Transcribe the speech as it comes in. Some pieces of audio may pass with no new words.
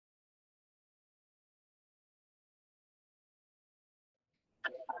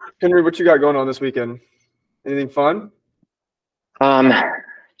Henry, what you got going on this weekend? Anything fun?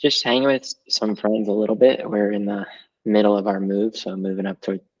 Just hanging with some friends a little bit. We're in the middle of our move, so I'm moving up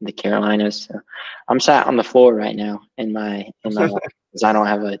to the Carolinas. So I'm sat on the floor right now in my office. I don't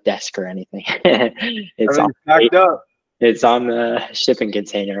have a desk or anything. It's on Everything's packed up. it's on the shipping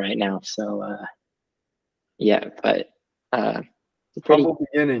container right now. So yeah, but it's a pretty Humble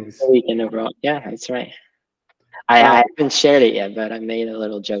beginnings. good weekend overall. Yeah, that's right. I haven't shared it yet, but I made a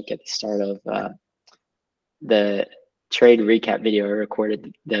little joke at the start of the trade recap video I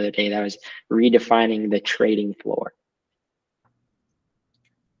recorded the other day that was redefining the trading floor.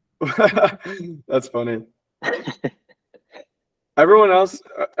 That's funny.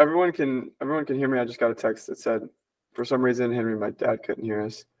 everyone can hear me. I just got a text that said, for some reason, Henry, my dad couldn't hear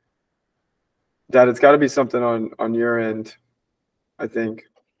us. Dad, it's got to be something on your end, I think.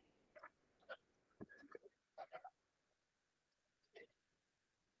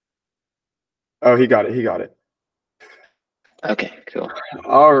 Oh, he got it. He got it. Okay, cool.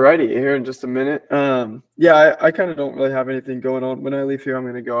 All righty, here in just a minute. Yeah, I kind of don't really have anything going on. When I leave here, I'm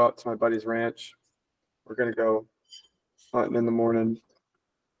going to go out to my buddy's ranch. We're going to go hunting in the morning.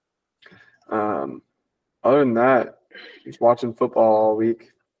 Other than that, just watching football all week.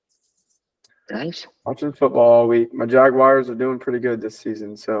 Nice. Watching football all week. My Jaguars are doing pretty good this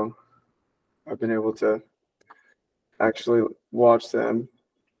season, so I've been able to actually watch them.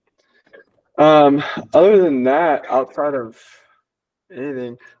 Other than that, outside of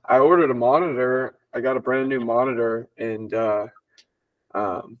anything, I ordered a monitor. I got a brand new monitor, and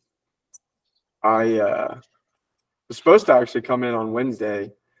I was supposed to actually come in on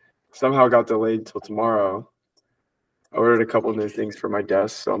Wednesday. Somehow got delayed till tomorrow. I ordered a couple of new things for my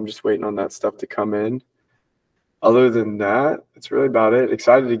desk, so I'm just waiting on that stuff to come in. Other than that, that's really about it.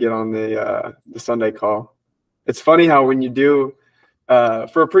 Excited to get on the Sunday call. It's funny how when you do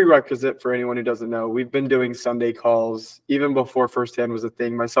for a prerequisite, for anyone who doesn't know, we've been doing Sunday calls even before firsthand was a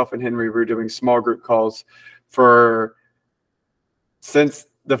thing. Myself and Henry were doing small group calls since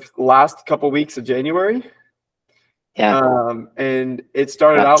the last couple weeks of January. Yeah. And it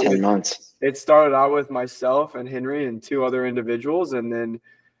started About out 10 months. It started out with myself and Henry and two other individuals, and then,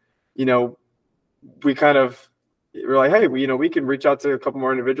 we kind of were like, hey, we can reach out to a couple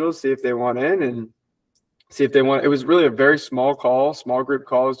more individuals, see if they want in, and see if they want. It was really a very small group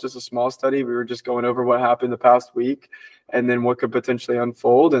call. It was just a small study. We were just going over what happened the past week, and then what could potentially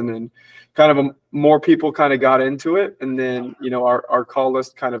unfold, and then kind of more people kind of got into it, and then our call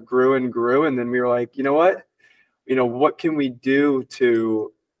list kind of grew and grew, and then we were like, what can we do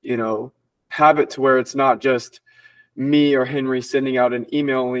to have it to where it's not just me or Henry sending out an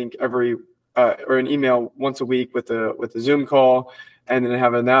email link or an email once a week with a Zoom call, and then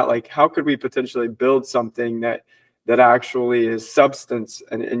having that, like, how could we potentially build something that actually is substance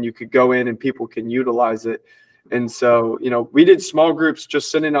and you could go in and people can utilize it. And so, we did small groups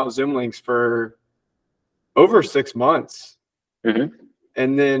just sending out Zoom links for over 6 months. Mm-hmm.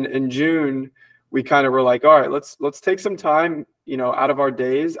 And then in June, we kind of were like, all right, let's take some time, out of our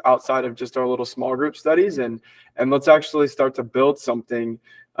days outside of just our little small group studies, and let's actually start to build something,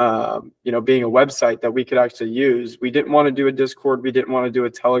 being a website that we could actually use. We didn't want to do a Discord. We didn't want to do a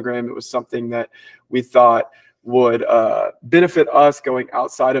Telegram. It was something that we thought would benefit us going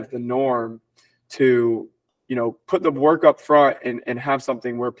outside of the norm to, put the work up front and have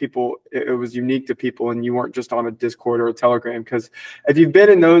something where it was unique to people and you weren't just on a Discord or a Telegram. Because if you've been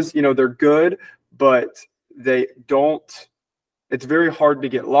in those, they're good, but they don't. It's very hard to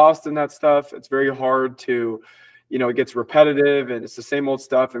get lost in that stuff. It's very hard to, it gets repetitive and it's the same old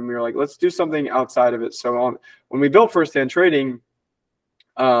stuff. And we were like, let's do something outside of it. So when we built First Hand Trading,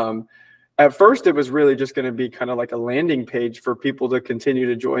 at first it was really just going to be kind of like a landing page for people to continue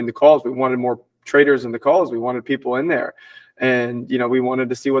to join the calls. We wanted more traders in the calls. We wanted people in there, and we wanted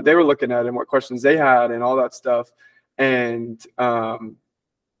to see what they were looking at and what questions they had and all that stuff. And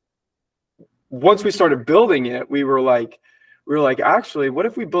once we started building it, we were like, actually, what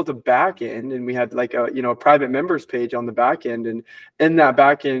if we built a back end and we had like a private members page on the back end, and in that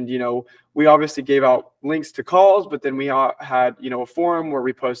back end, we obviously gave out links to calls, but then we had a forum where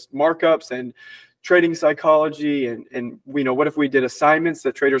we post markups and trading psychology, and what if we did assignments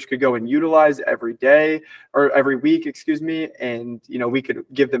that traders could go and utilize every day or every week, excuse me, and we could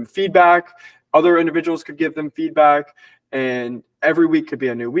give them feedback. Other individuals could give them feedback. And every week could be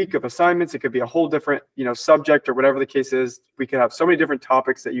a new week of assignments. It could be a whole different, subject or whatever the case is. We could have so many different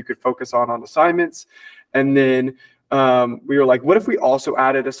topics that you could focus on assignments. And then we were like, what if we also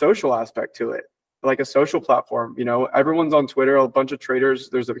added a social aspect to it, like a social platform? Everyone's on Twitter, a bunch of traders.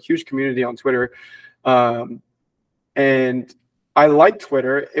 There's a huge community on Twitter. And I like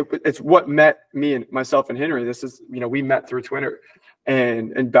Twitter. It's what met me and myself and Henry. This is, we met through Twitter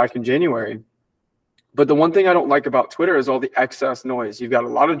and back in January. But the one thing I don't like about Twitter is all the excess noise. You've got a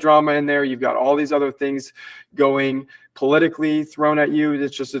lot of drama in there. You've got all these other things going politically thrown at you.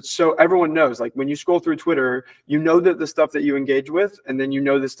 It's so everyone knows, like when you scroll through Twitter, you know that the stuff that you engage with, and then you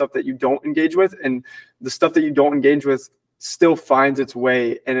know the stuff that you don't engage with, and the stuff that you don't engage with still finds its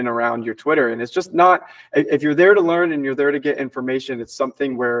way in and around your Twitter. And it's just not, if you're there to learn and you're there to get information, it's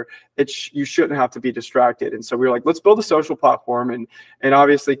something where you shouldn't have to be distracted. And so we were like, let's build a social platform and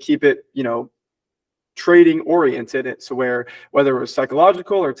obviously keep it, trading oriented, so whether it was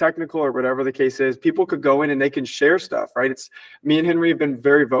psychological or technical or whatever the case is, people could go in and they can share stuff, right? It's me and Henry have been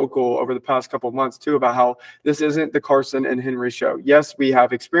very vocal over the past couple of months too about how this isn't the Carson and Henry show. Yes, we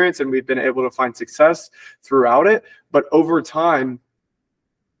have experience and we've been able to find success throughout it, but over time,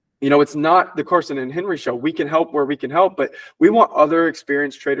 it's not the Carson and Henry show. We can help where we can help, but we want other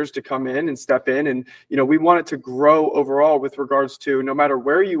experienced traders to come in and step in. And, we want it to grow overall with regards to no matter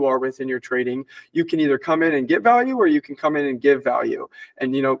where you are within your trading, you can either come in and get value or you can come in and give value.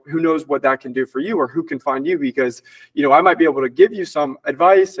 And, who knows what that can do for you or who can find you, because, I might be able to give you some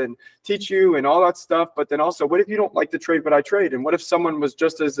advice and teach you and all that stuff. But then also, what if you don't like the trade, but I trade? And what if someone was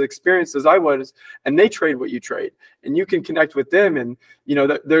just as experienced as I was and they trade what you trade, and you can connect with them? And,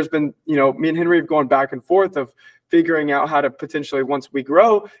 there's been, me and Henry have gone back and forth of figuring out how to potentially, once we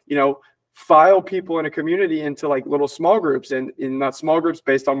grow, file people in a community into like little small groups, and in that small groups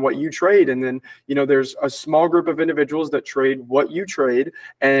based on what you trade. And then, there's a small group of individuals that trade what you trade,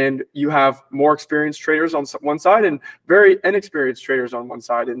 and you have more experienced traders on one side and very inexperienced traders on one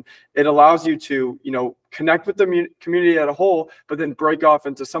side. And it allows you to, connect with the community as a whole, but then break off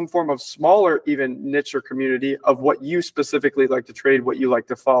into some form of smaller, even niche or community of what you specifically like to trade, what you like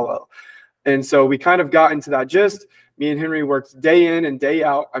to follow. And so we kind of got into that gist. Me and Henry worked day in and day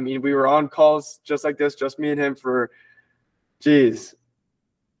out. I mean, we were on calls just like this, just me and him for,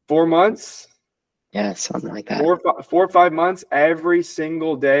 4 months. Yeah, something like that. 4 or 5 months, every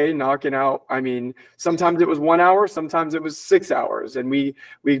single day, knocking out. I mean, sometimes it was 1 hour, sometimes it was 6 hours. And we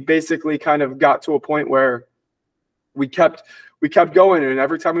basically kind of got to a point where we kept going, and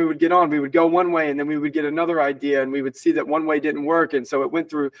every time we would get on, we would go one way, and then we would get another idea, and we would see that one way didn't work. And so it went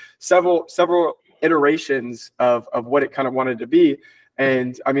through several iterations of what it kind of wanted to be.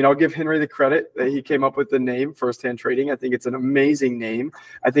 And I mean, I'll give Henry the credit that he came up with the name Firsthand Trading. I think it's an amazing name.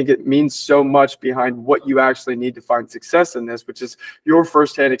 I think it means so much behind what you actually need to find success in this, which is your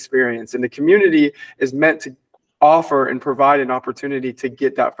firsthand experience. And the community is meant to offer and provide an opportunity to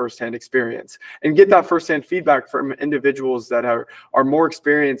get that firsthand experience and get that firsthand feedback from individuals that are more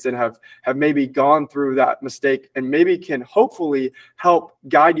experienced and have maybe gone through that mistake, and maybe can hopefully help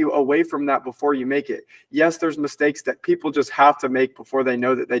guide you away from that before you make it. Yes, there's mistakes that people just have to make before they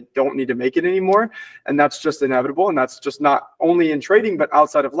know that they don't need to make it anymore. And that's just inevitable. And that's just not only in trading, but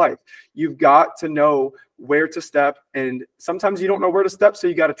outside of life. You've got to know where to step. And sometimes you don't know where to step, so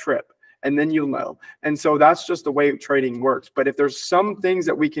you got to trip. And then you'll know. And so that's just the way trading works. But if there's some things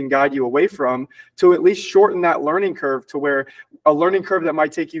that we can guide you away from to at least shorten that learning curve, to where a learning curve that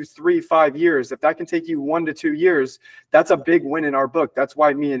might take you 3-5 years, if that can take you 1 to 2 years, that's a big win in our book. That's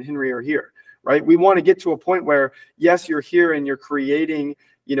why me and Henry are here, right? We want to get to a point where, yes, you're here and you're creating,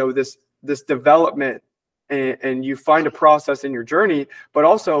 this development, and you find a process in your journey, but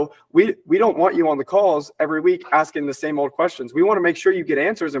also we don't want you on the calls every week asking the same old questions. We want to make sure you get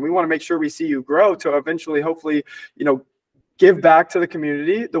answers, and we want to make sure we see you grow to eventually, hopefully, give back to the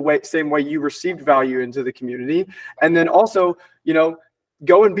community same way you received value into the community. And then also,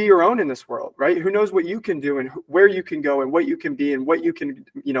 go and be your own in this world, right? Who knows what you can do and where you can go and what you can be and what you can,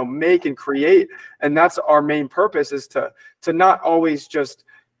 make and create. And that's our main purpose, is to not always just,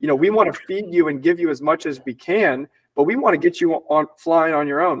 we want to feed you and give you as much as we can, but we want to get you on flying on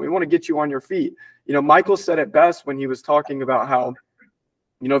your own. We want to get you on your feet. Michael said it best when he was talking about how,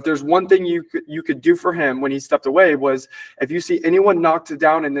 if there's one thing you could do for him when he stepped away, was if you see anyone knocked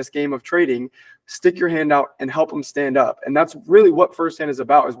down in this game of trading, stick your hand out and help them stand up. And that's really what Firsthand is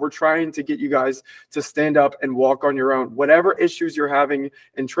about, is we're trying to get you guys to stand up and walk on your own, whatever issues you're having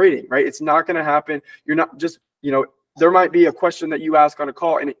in trading, right? It's not going to happen. You're not just, there might be a question that you ask on a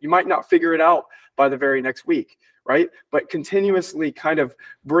call, and you might not figure it out by the very next week, right? But continuously kind of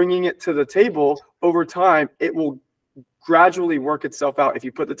bringing it to the table over time, it will gradually work itself out. If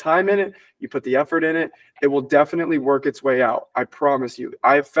you put the time in it, you put the effort in it, it will definitely work its way out. I promise you.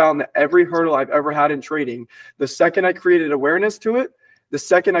 I've found that every hurdle I've ever had in trading, the second I created awareness to it, the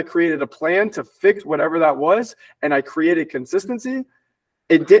second I created a plan to fix whatever that was, and I created consistency,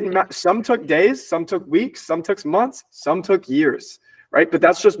 It didn't matter. Some took days, some took weeks, some took months, some took years, right? But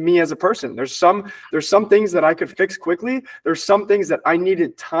that's just me as a person. There's some things that I could fix quickly. There's some things that I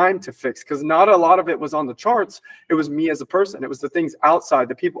needed time to fix because not a lot of it was on the charts. It was me as a person. It was the things outside,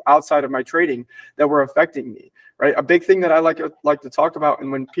 the people outside of my trading that were affecting me, right? A big thing that I like to talk about,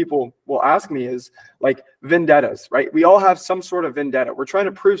 and when people will ask me, is like vendettas, right? We all have some sort of vendetta. We're trying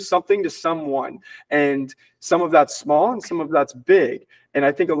to prove something to someone, and some of that's small and some of that's big. And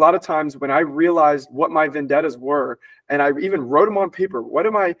I think a lot of times when I realized what my vendettas were, and I even wrote them on paper, what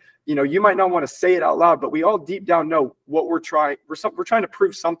am I, you might not want to say it out loud, but we all deep down know what we're trying. We're trying to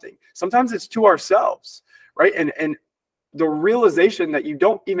prove something. Sometimes it's to ourselves, right? And the realization that you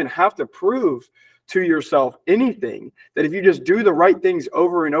don't even have to prove to yourself anything, that if you just do the right things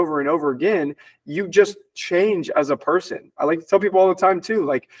over and over and over again, you just change as a person. I like to tell people all the time too,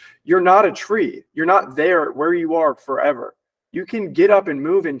 like, you're not a tree. You're not there where you are forever. You can get up and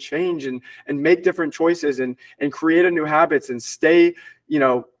move and change and make different choices and create a new habits and stay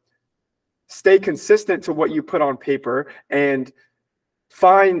consistent to what you put on paper and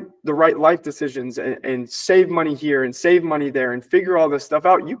find the right life decisions and save money here and save money there and figure all this stuff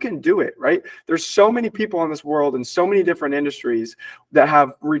out. You can do it, right? There's so many people in this world and so many different industries that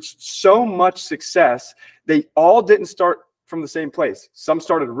have reached so much success. They all didn't start from the same place. Some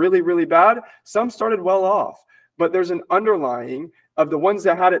started really, really bad. Some started well off. But there's an underlying of the ones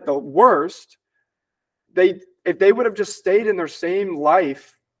that had it the worst. If they would have just stayed in their same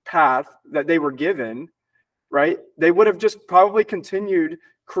life path that they were given, right, they would have just probably continued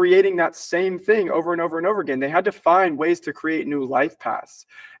creating that same thing over and over and over again. They had to find ways to create new life paths.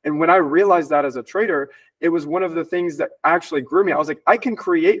 And when I realized that as a trader, it was one of the things that actually grew me. I was like,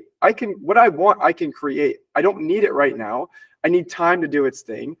 what I want, I can create. I don't need it right now. I need time to do its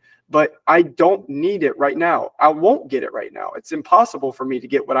thing, but I don't need it right now. I won't get it right now. It's impossible for me to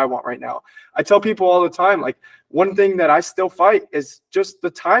get what I want right now. I tell people all the time, like, one thing that I still fight is just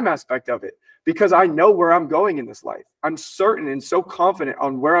the time aspect of it, because I know where I'm going in this life. I'm certain and so confident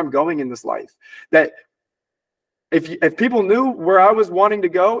on where I'm going in this life that if people knew where I was wanting to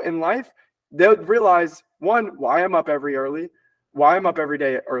go in life, they would realize, one, why I'm up every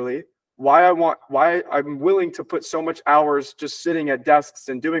day early, why I'm willing to put so much hours just sitting at desks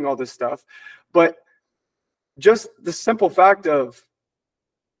and doing all this stuff. But just the simple fact of,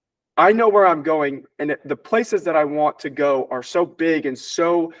 I know where I'm going, and the places that I want to go are so big and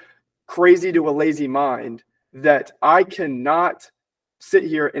so crazy to a lazy mind that I cannot sit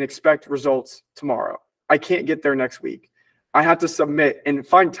here and expect results tomorrow. I can't get there next week. I have to submit and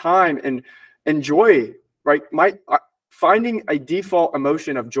find time and enjoy, right? Finding a default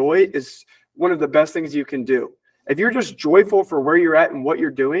emotion of joy is one of the best things you can do. If you're just joyful for where you're at and what you're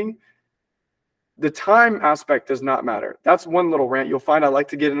doing, the time aspect does not matter. That's one little rant. You'll find I like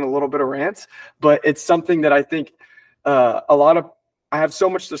to get in a little bit of rants, but it's something that I think I have so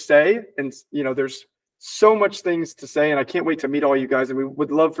much to say, and there's so much things to say, and I can't wait to meet all you guys. And we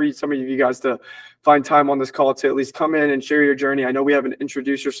would love for some of you guys to find time on this call to at least come in and share your journey. I know we have an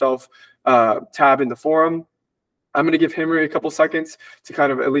introduce yourself tab in the forum. I'm going to give Henry a couple seconds to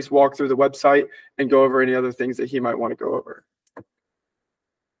kind of at least walk through the website and go over any other things that he might want to go over.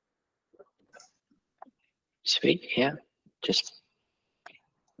 Sweet. Yeah. Just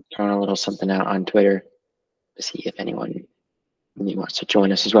throwing a little something out on Twitter to see if anyone wants to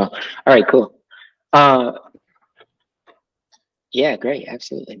join us as well. All right, cool. Yeah, great.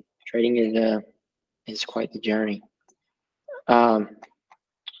 Absolutely. Trading is quite the journey. All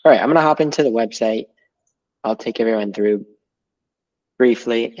right, I'm going to hop into the website. I'll take everyone through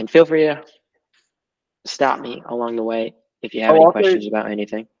briefly, and feel free to stop me along the way if you have any questions about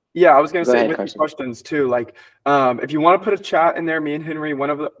anything. Yeah, I was going to say ahead, with the questions too, like if you want to put a chat in there, me and Henry, one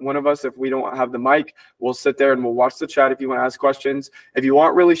of us, if we don't have the mic, we'll sit there and we'll watch the chat if you want to ask questions. If you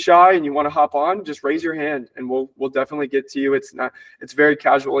aren't really shy and you want to hop on, just raise your hand and we'll definitely get to you. It's very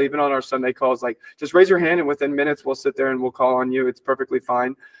casual, even on our Sunday calls. Like, just raise your hand and within minutes we'll sit there and we'll call on you. It's perfectly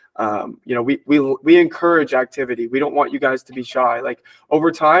fine. We encourage activity. We don't want you guys to be shy. Like,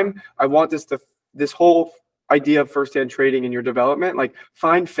 over time, I want this whole idea of firsthand trading in your development, like,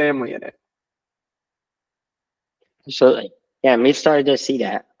 find family in it. So yeah, we've started to see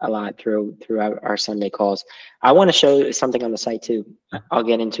that a lot throughout our Sunday calls. I want to show something on the site too. I'll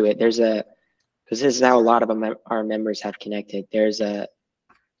get into it. Because this is how a lot of our members have connected.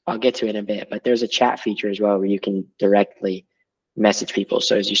 I'll get to it in a bit, but there's a chat feature as well where you can directly message people.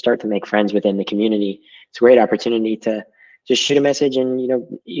 So as you start to make friends within the community, it's a great opportunity to just shoot a message, and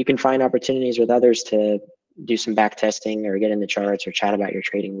you can find opportunities with others to do some back testing or get in the charts or chat about your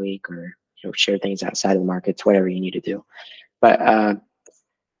trading week, or share things outside of the markets, whatever you need to do. But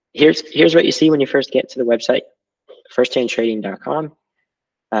Here's what you see when you first get to the website, firsthandtrading.com.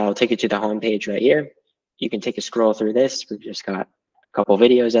 I'll take you to the home page right here. You can take a scroll through this. We've just got a couple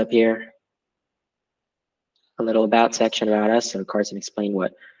videos up here, a little about section about us. So Carson explained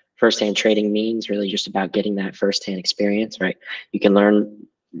what firsthand trading means, really just about getting that firsthand experience, right? You can learn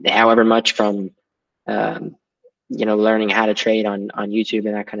however much from, learning how to trade on YouTube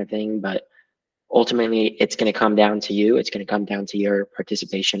and that kind of thing. But ultimately, it's going to come down to you. It's going to come down to your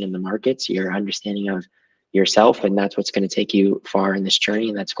participation in the markets, your understanding of yourself, and that's what's going to take you far in this journey.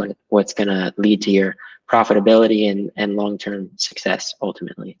 And that's what's going to lead to your profitability and long-term success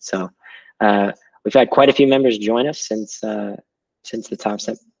ultimately. So we've had quite a few members join us since the Top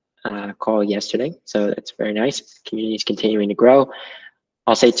Step call yesterday. So that's very nice. Community is continuing to grow.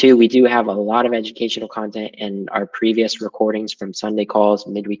 I'll say too, we do have a lot of educational content and our previous recordings from Sunday calls,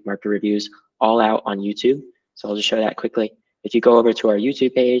 midweek market reviews, all out on YouTube. So I'll just show that quickly. If you go over to our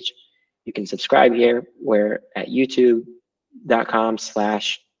YouTube page, you can subscribe here. We're at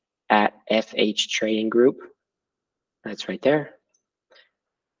youtube.com/@FH Trading Group. That's right there.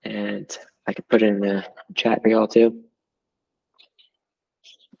 And I could put it in the chat for y'all too.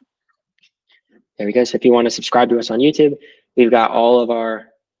 There we go. So if you want to subscribe to us on YouTube, we've got all of our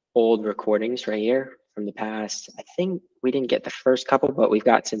old recordings right here from the past. I think we didn't get the first couple, but we've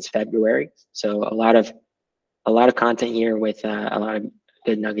got since February. So a lot of content here with a lot of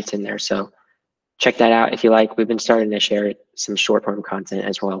good nuggets in there. So check that out if you like. We've been starting to share some short form content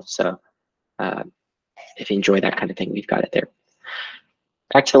as well. So if you enjoy that kind of thing, we've got it there.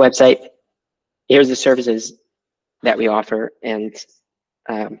 Back to the website. Here's the services that we offer. And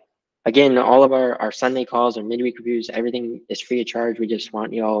again, all of our Sunday calls or midweek reviews, everything is free of charge. We just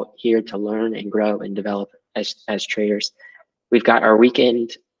want you all here to learn and grow and develop as traders. We've got our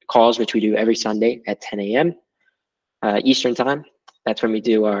weekend calls, which we do every Sunday at 10 a.m. Eastern time. That's when we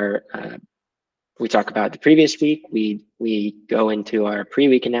do our, we talk about the previous week. We go into our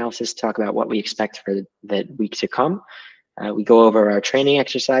pre-week analysis, talk about what we expect for the week to come. We go over our training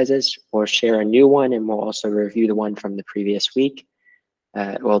exercises. We'll share a new one, and we'll also review the one from the previous week.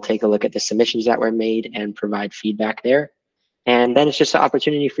 We'll take a look at the submissions that were made and provide feedback there. And then it's just an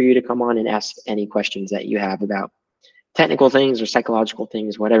opportunity for you to come on and ask any questions that you have about technical things or psychological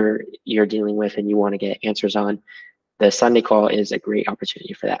things, whatever you're dealing with and you want to get answers on. The Sunday call is a great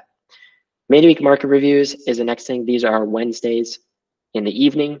opportunity for that. Midweek market reviews is the next thing. These are Wednesdays in the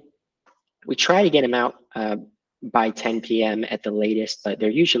evening. We try to get them out by 10 p.m. at the latest, but they're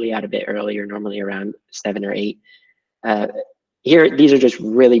usually out a bit earlier, normally around 7 or 8. Here, these are just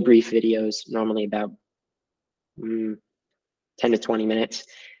really brief videos, normally about 10 to 20 minutes.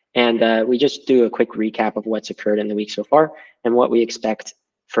 And we just do a quick recap of what's occurred in the week so far and what we expect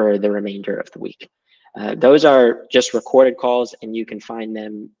for the remainder of the week. Those are just recorded calls, and you can find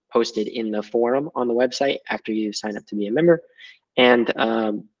them posted in the forum on the website after you sign up to be a member. And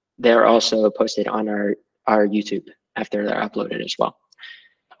they're also posted on our YouTube after they're uploaded as well.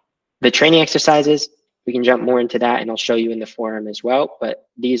 The training exercises, we can jump more into that, and I'll show you in the forum as well. But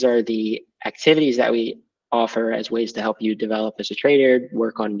these are the activities that we offer as ways to help you develop as a trader,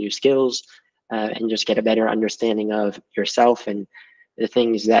 work on new skills, and just get a better understanding of yourself and the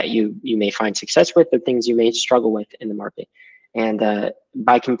things that you may find success with, the things you may struggle with in the market. And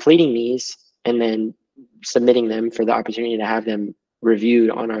by completing these and then submitting them for the opportunity to have them reviewed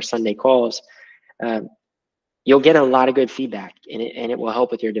on our Sunday calls, you'll get a lot of good feedback, and it will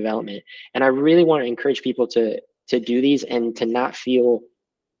help with your development. And I really want to encourage people to do these and to not feel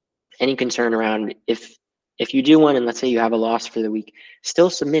any concern around if you do one and let's say you have a loss for the week, still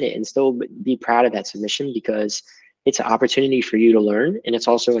submit it and still be proud of that submission, because it's an opportunity for you to learn, and it's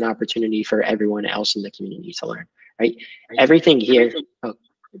also an opportunity for everyone else in the community to learn, right? Everything here. Oh,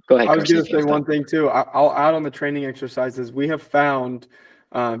 go ahead. I was going to say one thing too. I'll add on the training exercises. We have found,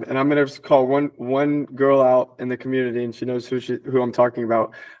 and I'm going to call one girl out in the community, and she knows who I'm talking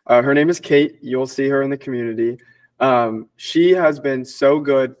about. Her name is Kate. You'll see her in the community. She has been so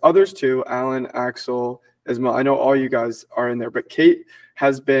good. Others too, Alan, Axel, Ismail. I know all you guys are in there, but Kate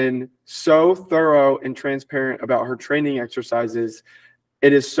has been so thorough and transparent about her training exercises.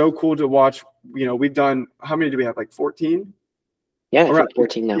 It is so cool to watch. You know, we've done, how many do we have? Like 14? Yeah, I think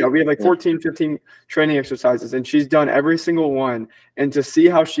 14 now. Yeah, we have like 14, 15 training exercises, and she's done every single one. And to see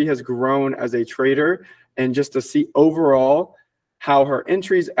how she has grown as a trader, and just to see overall how her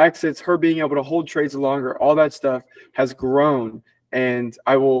entries, exits, her being able to hold trades longer, all that stuff has grown. And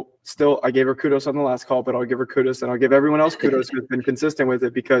I gave her kudos on the last call, but I'll give her kudos, and I'll give everyone else kudos who's been consistent with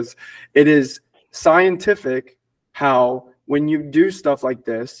it, because it is scientific how when you do stuff like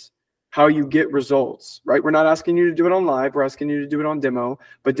this, how you get results, right? We're not asking you to do it on live. We're asking you to do it on demo,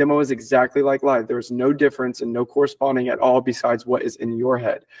 but demo is exactly like live. There's no difference and no corresponding at all besides what is in your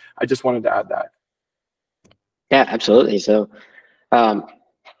head. I just wanted to add that. Yeah, absolutely. So,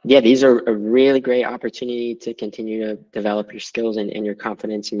 yeah, these are a really great opportunity to continue to develop your skills and your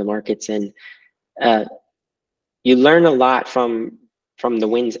confidence in the markets. And you learn a lot from the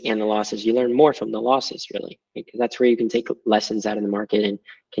wins and the losses. You learn more from the losses, really, because that's where you can take lessons out of the market and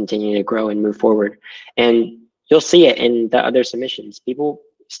continue to grow and move forward. And you'll see it in the other submissions. People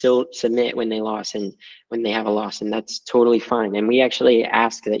still submit when they lost and when they have a loss, and that's totally fine. And we actually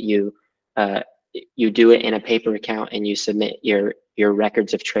ask that you do it in a paper account and you submit your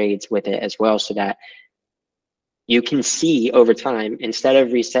records of trades with it as well, so that you can see over time, instead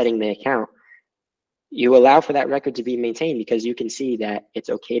of resetting the account, you allow for that record to be maintained, because you can see that it's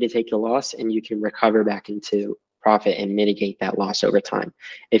okay to take the loss and you can recover back into profit and mitigate that loss over time.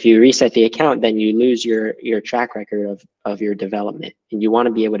 If you reset the account, then you lose your track record of your development, and you want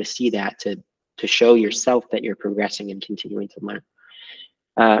to be able to see that to show yourself that you're progressing and continuing to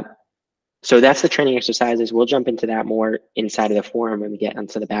learn. So that's the training exercises. We'll jump into that more inside of the forum when we get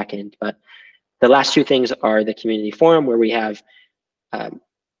onto the back end. But the last two things are the community forum, where we have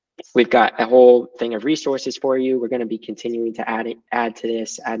we've got a whole thing of resources for you. We're going to be continuing to add to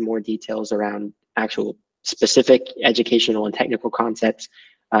this, add more details around actual specific educational and technical concepts.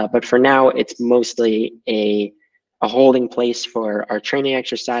 But for now, it's mostly a holding place for our training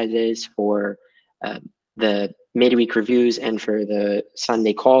exercises, for the midweek reviews, and for the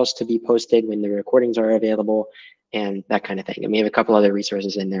Sunday calls to be posted when the recordings are available, and that kind of thing. And we have a couple other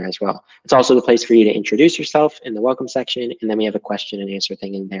resources in there as well. It's also the place for you to introduce yourself in the welcome section, and then we have a question and answer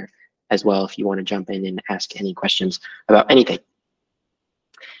thing in there as well if you want to jump in and ask any questions about anything.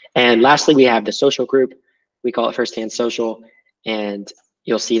 And lastly, we have the social group. We call it Firsthand Social, and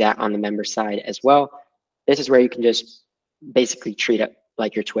you'll see that on the member side as well. This is where you can just basically treat it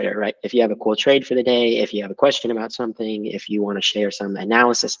like your Twitter, right? If you have a cool trade for the day, if you have a question about something, if you want to share some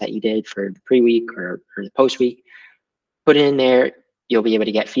analysis that you did for the pre-week or the post-week, put it in there. You'll be able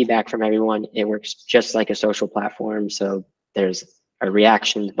to get feedback from everyone. It works just like a social platform. So there's a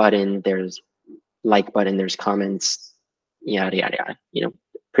reaction button, there's like button, there's comments, yada, yada, yada, you know,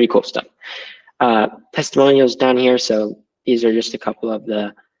 pretty cool stuff. Testimonials down here. So these are just a couple of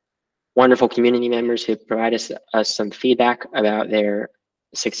the wonderful community members who provide us some feedback about their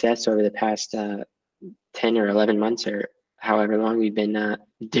success over the past 10 or 11 months, or however long we've been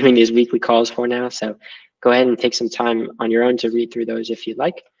doing these weekly calls for now. So go ahead and take some time on your own to read through those if you'd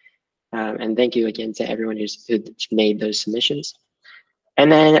like. And thank you again to everyone who's made those submissions. And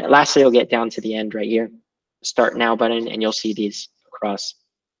then lastly, we'll get down to the end right here, Start Now button, and you'll see these across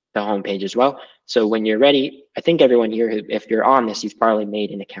the homepage as well. So when you're ready, I think everyone here, if you're on this, you've probably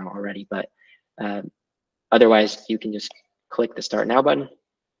made an account already, but otherwise you can just click the Start Now button,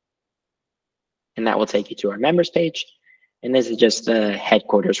 and that will take you to our members page. And this is just the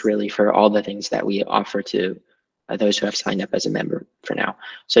headquarters really for all the things that we offer to those who have signed up as a member for now.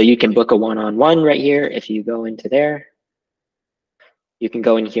 So you can book a one-on-one right here. If you go into there, you can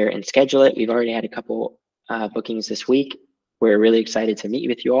go in here and schedule it. We've already had a couple bookings this week. We're really excited to meet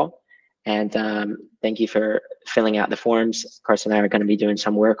with you all. And thank you for filling out the forms. Carson and I are going to be doing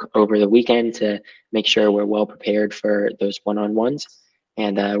some work over the weekend to make sure we're well prepared for those one-on-ones.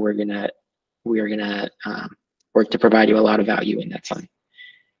 And we are gonna work to provide you a lot of value in that time.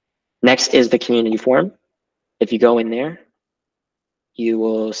 Next is the community forum. If you go in there, you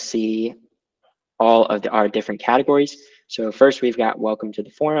will see all of our different categories. So first, we've got welcome to the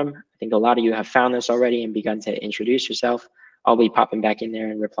forum. I think a lot of you have found this already and begun to introduce yourself. I'll be popping back in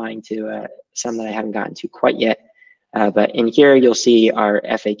there and replying to some that I haven't gotten to quite yet. But in here, you'll see our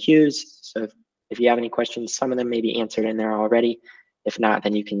FAQs. So if you have any questions, some of them may be answered in there already. If not,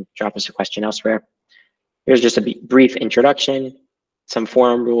 then you can drop us a question elsewhere. Here's just a brief introduction, some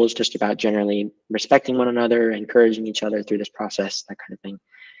forum rules just about generally respecting one another, encouraging each other through this process, that kind of thing.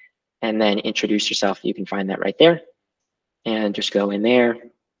 And then introduce yourself. You can find that right there. And just go in there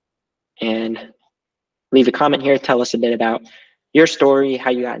and leave a comment here. Tell us a bit about your story, how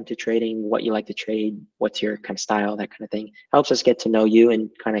you got into trading, what you like to trade, what's your kind of style, that kind of thing. Helps us get to know you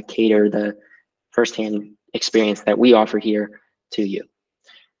and kind of cater the firsthand experience that we offer here to you.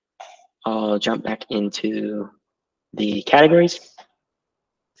 I'll jump back into the categories.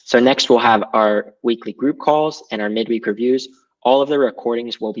 So next we'll have our weekly group calls and our midweek reviews. All of the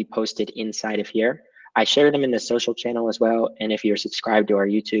recordings will be posted inside of here. I share them in the social channel as well. And if you're subscribed to our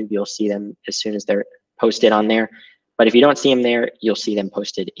YouTube, you'll see them as soon as they're posted on there. But if you don't see them there, you'll see them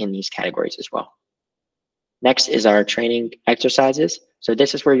posted in these categories as well. Next is our training exercises. So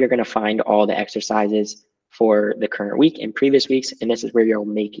this is where you're going to find all the exercises for the current week and previous weeks, and this is where you'll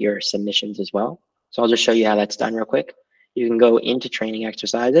make your submissions as well. So I'll just show you how that's done real quick. You can go into training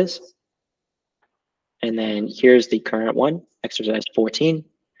exercises, and then here's the current one, exercise 14.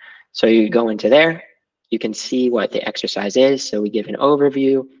 So you go into there, you can see what the exercise is. So we give an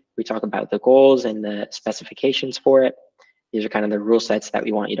overview, we talk about the goals and the specifications for it. These are kind of the rule sets that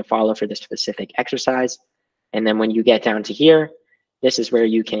we want you to follow for this specific exercise. And then when you get down to here, this is where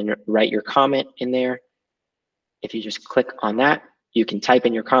you can write your comment in there. If you just click on that, you can type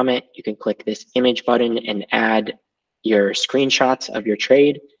in your comment, you can click this image button and add your screenshots of your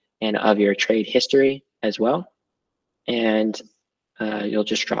trade and of your trade history as well. And you'll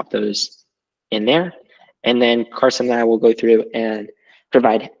just drop those in there. And then Carson and I will go through and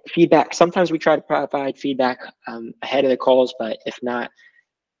provide feedback. Sometimes we try to provide feedback ahead of the calls, but if not,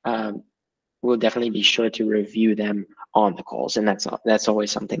 we'll definitely be sure to review them on the calls. And that's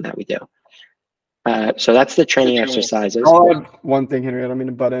always something that we do. So that's the training exercises. I'll add one thing, Henry. I don't mean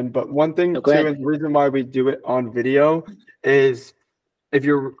to butt in, but one thing too, and the reason why we do it on video is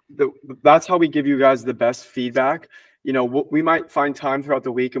that's how we give you guys the best feedback. You know, we might find time throughout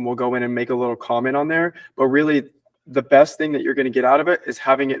the week and we'll go in and make a little comment on there, but really the best thing that you're going to get out of it is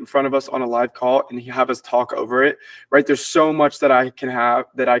having it in front of us on a live call and have us talk over it, right? There's so much that I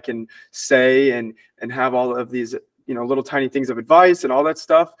can say and have all of these, you know, little tiny things of advice and all that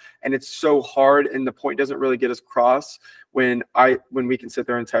stuff. And it's so hard, and the point doesn't really get us across when we can sit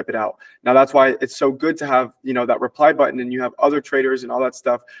there and type it out. Now that's why it's so good to have, you know, that reply button, and you have other traders and all that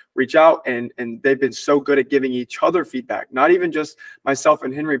stuff reach out, and they've been so good at giving each other feedback, not even just myself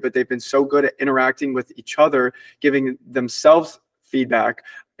and Henry, but they've been so good at interacting with each other, giving themselves feedback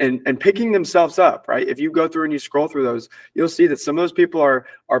and picking themselves up, right? If you go through and you scroll through those, you'll see that some of those people are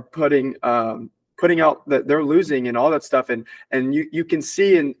putting out that they're losing and all that stuff. And you can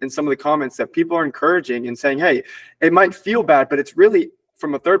see in some of the comments that people are encouraging and saying, hey, it might feel bad, but it's really,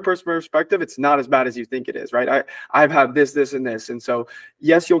 from a third person perspective, it's not as bad as you think it is, right? I've had this, and this. And so,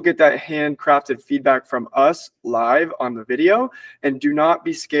 yes, you'll get that handcrafted feedback from us live on the video. And do not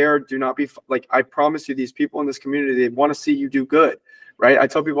be scared. Do not be like, I promise you, these people in this community, they want to see you do good, right? I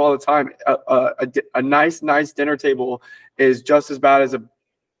tell people all the time, a nice dinner table is just as bad as a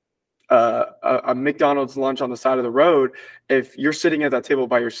McDonald's lunch on the side of the road if you're sitting at that table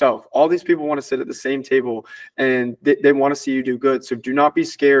by yourself. All these people want to sit at the same table, and they want to see you do good. So do not be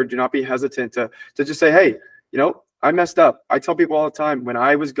scared. Do not be hesitant to just say, hey, you know, I messed up. I tell people all the time, when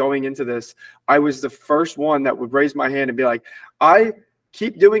I was going into this, I was the first one that would raise my hand and be like, I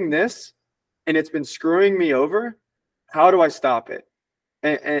keep doing this and it's been screwing me over. How do I stop it?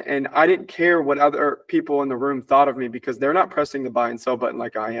 And I didn't care what other people in the room thought of me, because they're not pressing the buy and sell button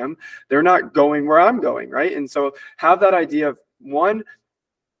like I am. They're not going where I'm going, right? And so have that idea of, one,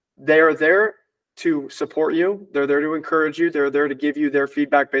 they are there to support you. They're there to encourage you. They're there to give you their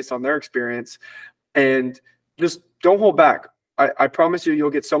feedback based on their experience. And just don't hold back. I promise you, you'll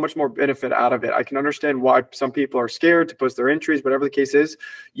get so much more benefit out of it. I can understand why some people are scared to post their entries, whatever the case is.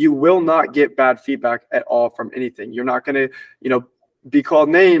 You will not get bad feedback at all from anything. You're not going to, you know, be called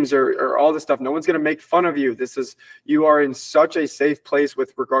names or all this stuff. No one's going to make fun of you. You are in such a safe place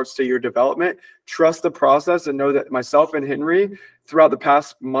with regards to your development. Trust the process and know that myself and Henry throughout the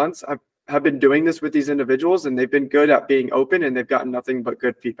past months have been doing this with these individuals, and they've been good at being open, and they've gotten nothing but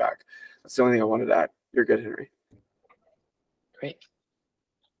good feedback. That's the only thing I wanted to add. You're good, Henry. Great.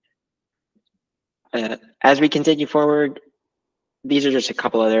 As we continue forward, these are just a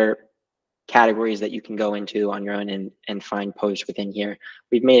couple other categories that you can go into on your own and find posts within here.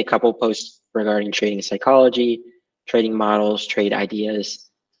 We've made a couple posts regarding trading psychology, trading models, trade ideas,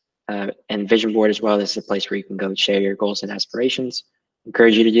 and vision board as well. This is a place where you can go share your goals and aspirations.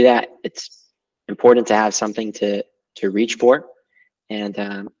 Encourage you to do that. It's important to have something to reach for,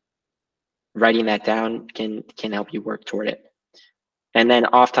 and writing that down can help you work toward it. And then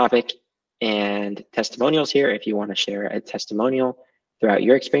off topic and testimonials here, if you want to share a testimonial throughout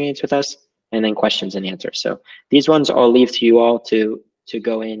your experience with us, and then questions and answers. So these ones I'll leave to you all to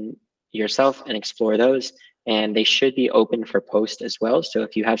go in yourself and explore those, and they should be open for post as well. So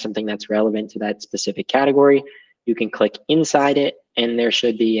if you have something that's relevant to that specific category, you can click inside it, and there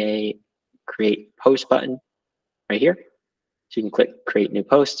should be a create post button right here. So you can click create new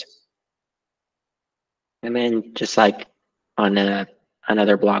post. And then just like on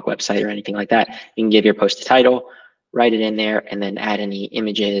another blog website or anything like that, you can give your post a title, write it in there, and then add any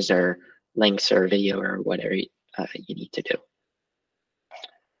images or links or video or whatever you need to do.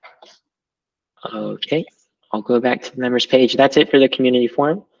 Okay, I'll go back to the members page. That's it for the community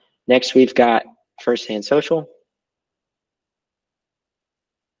forum. Next, we've got firsthand social.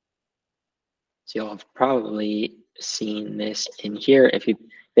 So you'll have probably seen this in here if you've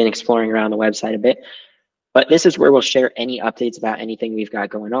been exploring around the website a bit. But this is where we'll share any updates about anything we've got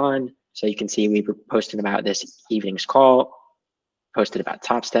going on. So you can see we were posting about this evening's call, posted about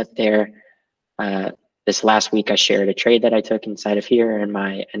Top Step there. This last week I shared a trade that I took inside of here and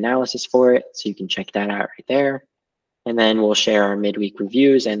my analysis for it. So you can check that out right there. And then we'll share our midweek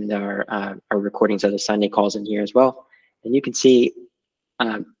reviews and our recordings of the Sunday calls in here as well. And you can see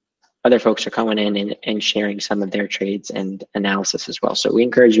other folks are coming in and sharing some of their trades and analysis as well. So we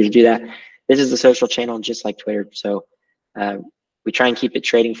encourage you to do that. This is the social channel, just like Twitter. So we try and keep it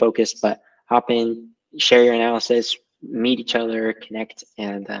trading focused, but hop in, share your analysis, meet each other, connect,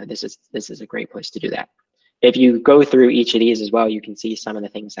 and this is a great place to do that. If you go through each of these as well, you can see some of the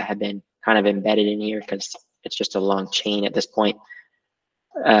things that have been kind of embedded in here because it's just a long chain at this point.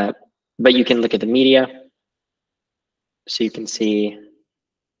 But you can look at the media, so you can see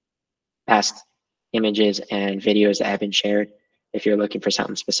past images and videos that have been shared. If you're looking for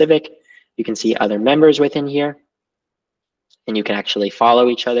something specific, you can see other members within here, and you can actually follow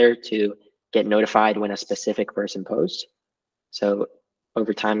each other to get notified when a specific person posts. So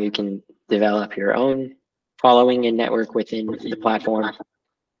over time, you can develop your own following and network within the platform.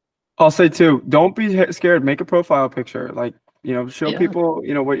 I'll say too, don't be scared. Make a profile picture. Like, show people,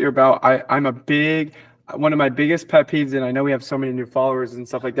 what you're about. One of my biggest pet peeves, and I know we have so many new followers and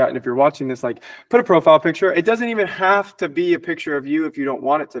stuff like that. And if you're watching this, like, put a profile picture. It doesn't even have to be a picture of you if you don't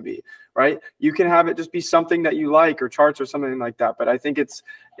want it to be, right? You can have it just be something that you like or charts or something like that. But I think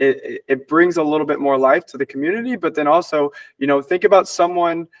it brings a little bit more life to the community. But then also, think about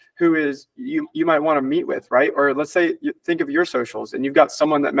someone who is you might want to meet with, right? Or let's say you think of your socials and you've got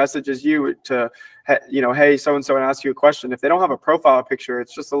someone that messages you to, hey, so-and-so, and ask you a question. If they don't have a profile picture,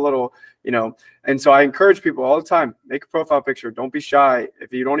 it's just a little, and so I encourage people all the time, make a profile picture. Don't be shy.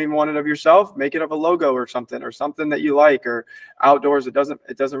 If you don't even want it of yourself, make it of a logo or something that you like, or outdoors. It doesn't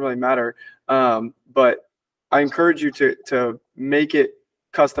really matter. But I encourage you to make it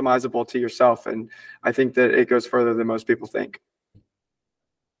customizable to yourself. And I think that it goes further than most people think.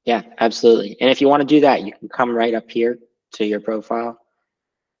 Yeah, absolutely. And if you want to do that, you can come right up here to your profile.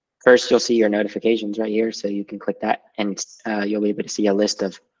 First, you'll see your notifications right here. So you can click that and you'll be able to see a list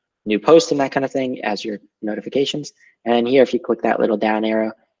of new posts and that kind of thing as your notifications. And here, if you click that little down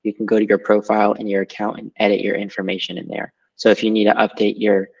arrow, you can go to your profile and your account and edit your information in there. So if you need to update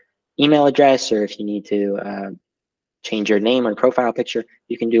your email address, or if you need to change your name or profile picture,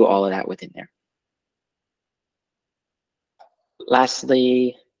 you can do all of that within there.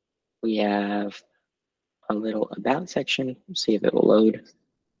 Lastly, we have a little about section. Let's see if it will load.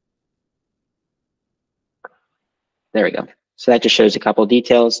 There we go. So that just shows a couple of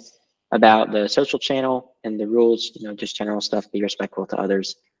details about the social channel and the rules, just general stuff, be respectful to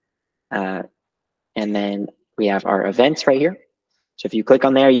others. And then we have our events right here. So if you click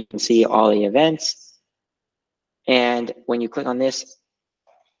on there, you can see all the events. And when you click on this,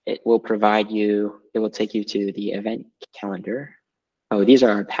 it will take you to the event calendar. Oh, these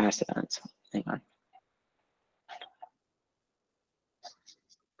are our past events. Hang on.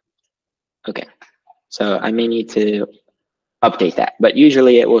 Okay, so I may need to update that, but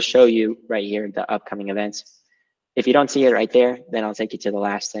usually it will show you right here the upcoming events. If you don't see it right there, then I'll take you to the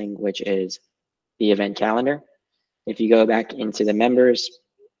last thing, which is the event calendar. If you go back into the members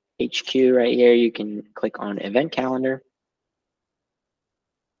HQ right here, you can click on event calendar.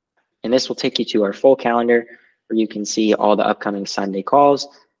 And this will take you to our full calendar where you can see all the upcoming Sunday calls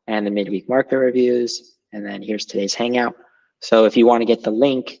and the midweek market reviews. And then here's today's Hangout. So if you want to get the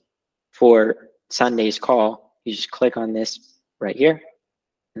link for Sunday's call, you just click on this right here,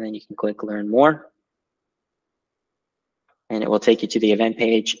 and then you can click Learn More. And it will take you to the event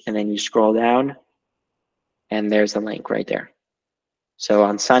page, and then you scroll down, and there's the link right there. So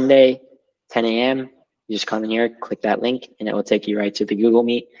on Sunday, 10 a.m., you just come in here, click that link, and it will take you right to the Google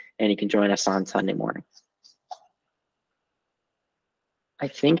Meet, and you can join us on Sunday morning. I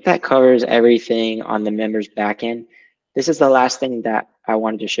think that covers everything on the members backend. This is the last thing that I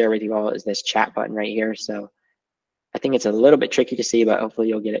wanted to share with you all, is this chat button right here. So I think it's a little bit tricky to see, but hopefully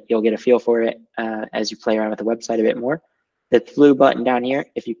you'll get a feel for it as you play around with the website a bit more. The blue button down here,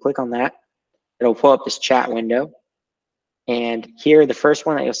 if you click on that, it'll pull up this chat window. And here, the first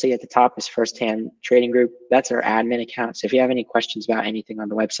one that you'll see at the top is Firsthand Trading Group. That's our admin account. So if you have any questions about anything on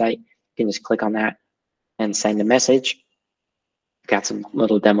the website, you can just click on that and send a message. Got some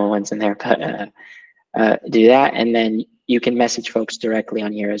little demo ones in there, but do that. And then you can message folks directly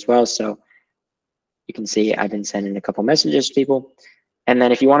on here as well. So you can see I've been sending a couple messages to people. And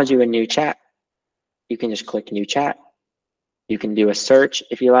then if you want to do a new chat, you can just click new chat. You can do a search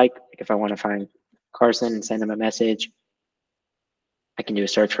if you like if I want to find Carson and send him a message, I can do a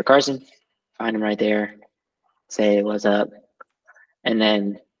search for Carson, find him right there, say what's up, and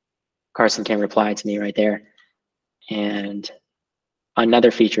then Carson can reply to me right there. And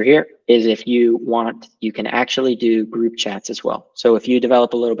another feature here is if you want, you can actually do group chats as well. So if you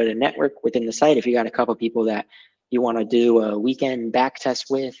develop a little bit of network within the site, if you got a couple people that you want to do a weekend back test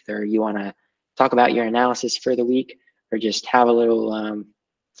with, or you want to talk about your analysis for the week, or just have a little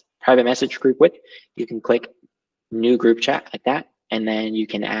private message group with, you can click new group chat like that. And then you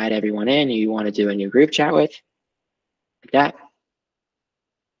can add everyone in you want to do a new group chat with, like that.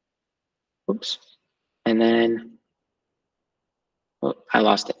 Oops. And then, oh, I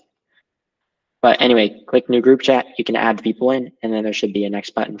lost it. But anyway, click new group chat. You can add people in, and then there should be a next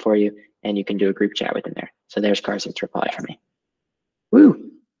button for you, and you can do a group chat within there. So there's Carson's reply for me.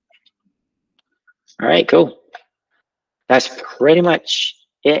 Woo. All right, cool. That's pretty much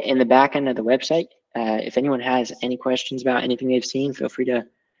it in the back end of the website. If anyone has any questions about anything they've seen, feel free to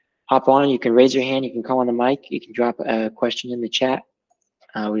hop on. You can raise your hand. You can call on the mic. You can drop a question in the chat.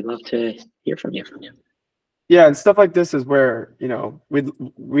 We'd love to hear from you. Yeah, and stuff like this is where, you know,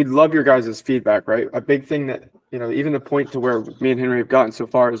 we'd love your guys' feedback, right? A big thing that, you know, even the point to where me and Henry have gotten so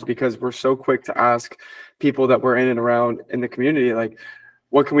far is because we're so quick to ask people that we're in and around in the community, like,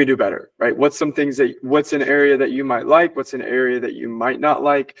 what can we do better, right? What's some things that, what's an area that you might like? What's an area that you might not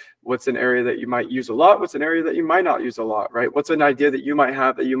like? What's an area that you might use a lot? What's an area that you might not use a lot, right? What's an idea that you might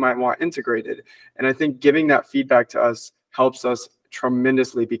have that you might want integrated? And I think giving that feedback to us helps us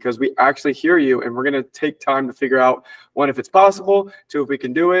tremendously, because we actually hear you, and we're going to take time to figure out, one, if it's possible, two, if we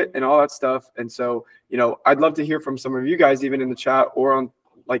can do it, and all that stuff. And so, you know, I'd love to hear from some of you guys, even in the chat or on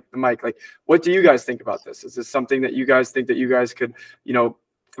like the mic, like, what do you guys think about this? Is this something that you guys think that you guys could, you know,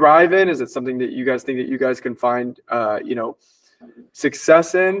 thrive in? Is it something that you guys think that you guys can find, you know,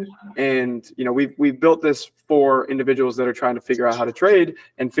 success in? And, you know, we've built this for individuals that are trying to figure out how to trade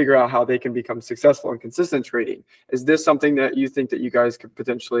and figure out how they can become successful and consistent trading. Is this something that you think that you guys could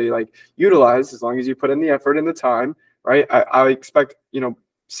potentially like utilize, as long as you put in the effort and the time, right? I expect, you know,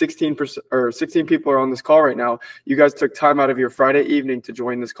 16% or 16 people are on this call right now. You guys took time out of your Friday evening to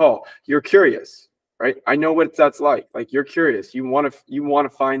join this call. You're curious, right? I know what that's like. Like, you're curious. You want to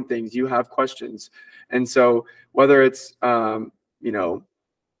find things. You have questions. And so whether it's, you know,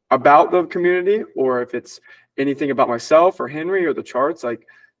 about the community, or if it's anything about myself or Henry or the charts, like,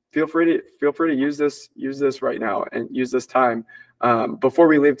 feel free to use this right now and use this time. Before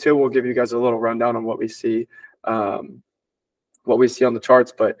we leave too, we'll give you guys a little rundown on what we see on the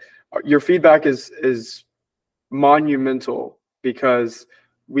charts. But your feedback is monumental, because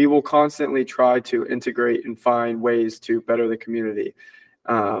we will constantly try to integrate and find ways to better the community.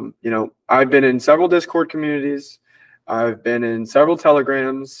 You know, I've been in several Discord communities. I've been in several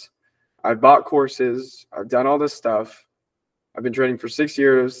Telegrams. I've bought courses. I've done all this stuff. I've been trading for 6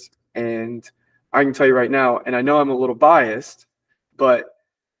 years, and I can tell you right now, and I know I'm a little biased, but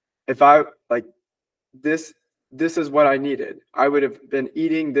if I like this is what I needed. I would have been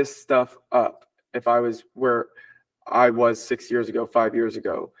eating this stuff up if I was where I was 6 years ago, 5 years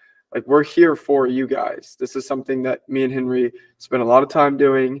ago. Like, we're here for you guys. This is something that me and Henry spent a lot of time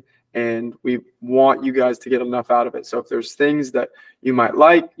doing, and we want you guys to get enough out of it. So if there's things that you might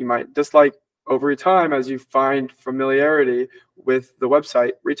like, you might dislike over time, as you find familiarity with the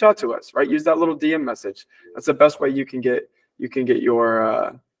website, reach out to us, right? Use that little DM message. That's the best way you can get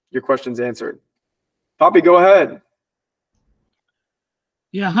your questions answered. Poppy, go ahead.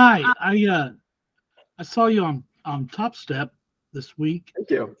 Yeah, hi. I saw you on Top Step this week.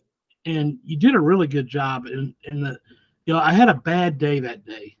 Thank you. And you did a really good job. In the, you know, I had a bad day that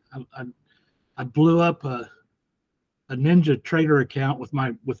day. I blew up a Ninja Trader account with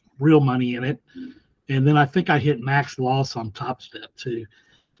real money in it, and then I think I hit max loss on Top Step too.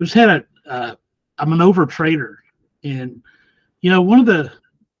 Just had I'm an over trader, and you know,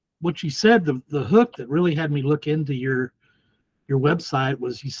 what you said, the hook that really had me look into your website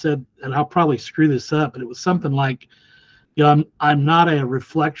was, you said, and I'll probably screw this up, but it was something like, you know, I'm not a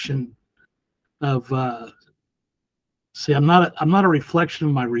reflection of I'm not a reflection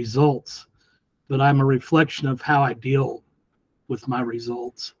of my results, but I'm a reflection of how I deal with my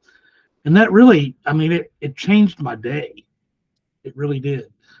results. And that really, I mean, it changed my day. It really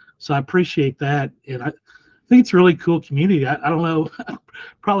did. So I appreciate that. And I think it's a really cool community. I don't know,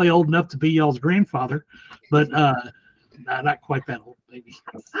 probably old enough to be y'all's grandfather, but not quite that old, maybe.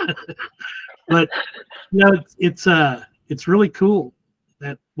 But you know, it's really cool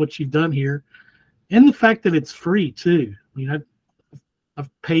that what you've done here, and the fact that it's free too. I mean, I've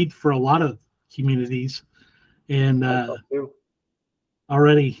paid for a lot of communities, and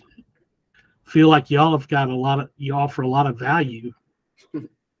already feel like y'all have got you offer a lot of value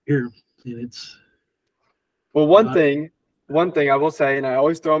here. And it's one thing I will say, and I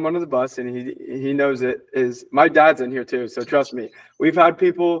always throw him under the bus, and he knows it, is my dad's in here too. So trust me, we've had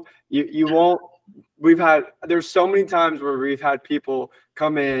people there's so many times where we've had people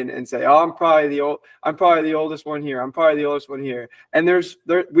come in and say, oh, I'm probably the oldest one here. I'm probably the oldest one here. And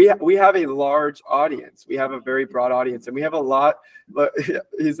we have a large audience. We have a very broad audience, and we have a lot, but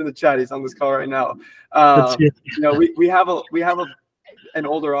he's in the chat. He's on this call right now. We have an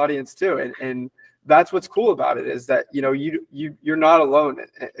older audience too. And that's what's cool about it, is that, you're not alone,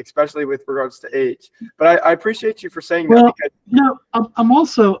 especially with regards to age. But I appreciate you for saying that.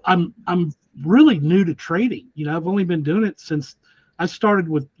 Because I'm really new to trading. I've only been doing it since I started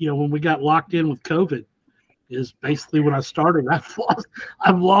with, when we got locked in with COVID, is basically when I started.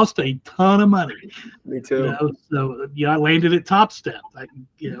 I've lost a ton of money. Me too. So I landed at Top Step.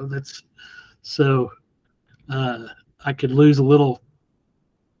 That's so I could lose a little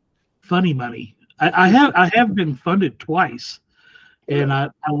funny money. I have been funded twice, and I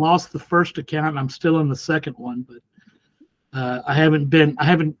lost the first account, and I'm still in the second one, but I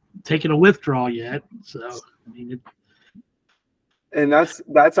haven't taken a withdrawal yet. So I mean, and that's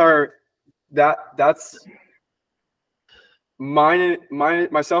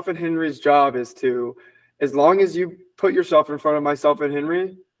myself and Henry's job is to, as long as you put yourself in front of myself and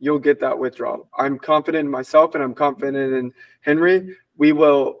Henry, you'll get that withdrawal. I'm confident in myself, and I'm confident in Henry. We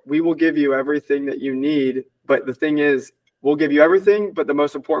will give you everything that you need. But the thing is, we'll give you everything. But the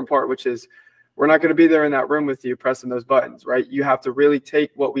most important part, which is, we're not going to be there in that room with you pressing those buttons, right? You have to really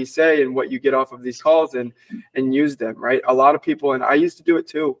take what we say and what you get off of these calls and use them, right? A lot of people, and I used to do it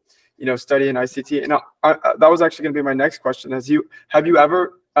too, studying ICT. And that was actually going to be my next question. Have you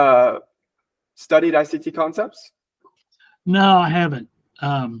ever studied ICT concepts? No, I haven't.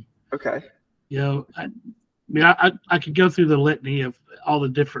 Okay. I could go through the litany of all the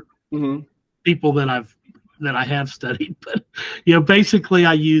different people that I have studied, but basically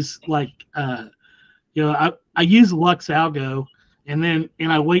I use I use Lux Algo, and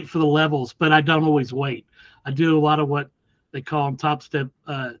I wait for the levels, but I don't always wait. I do a lot of what they call on Top Step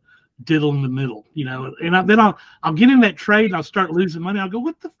diddle in the middle, and then I'll get in that trade and I'll start losing money. I'll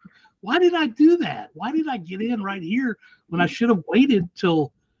go, why did I do that? Why did I get in right here when I should have waited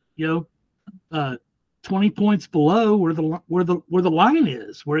till 20 points below where the line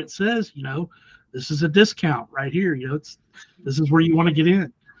is, where it says, this is a discount right here. This is where you want to get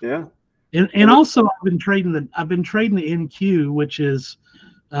in. Yeah. And also I've been trading the NQ, which is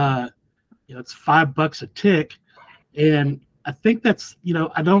it's $5 a tick. And I think that's,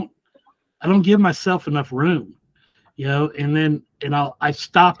 I don't give myself enough room, and I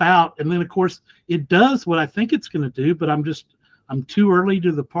stop out, and then of course it does what I think it's going to do, but I'm too early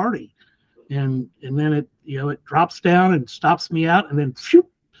to the party. And then it drops down and stops me out, and then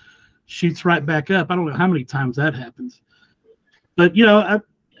shoots right back up. I don't know how many times that happens, but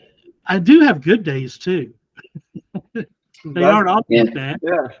I do have good days too. They aren't always bad.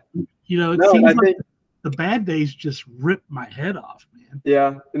 Yeah. It seems like the bad days just rip my head off, man.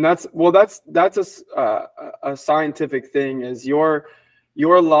 Yeah, and that's a scientific thing. Is your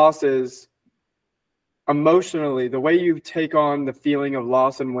losses emotionally, the way you take on the feeling of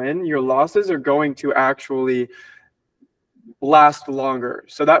loss and win, your losses are going to actually last longer.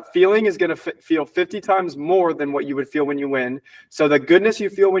 So that feeling is going to feel 50 times more than what you would feel when you win. So the goodness you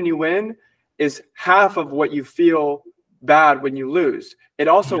feel when you win is half of what you feel bad when you lose. It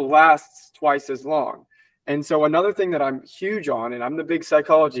also lasts twice as long. And so another thing that I'm huge on, and I'm the big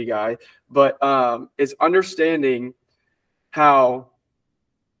psychology guy, but is understanding how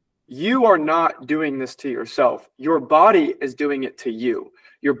you are not doing this to yourself. Your body is doing it to you.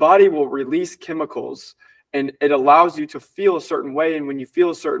 Your body will release chemicals, and it allows you to feel a certain way. And when you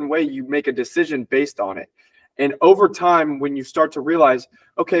feel a certain way, you make a decision based on it. And over time, when you start to realize,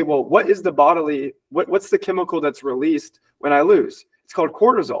 okay, well, what's the chemical that's released when I lose? It's called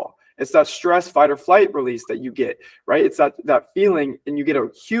cortisol. It's that stress, fight, or flight release that you get, right? It's that feeling, and you get a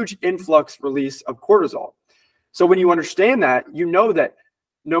huge influx release of cortisol. So when you understand that, you know that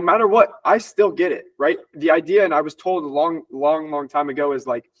no matter what, I still get it, right? The idea, and I was told a long time ago, is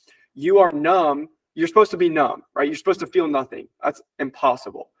like, you are numb. You're supposed to be numb, right? You're supposed to feel nothing. That's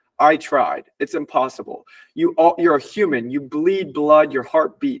impossible. I tried. It's impossible. You're a human. You bleed blood. Your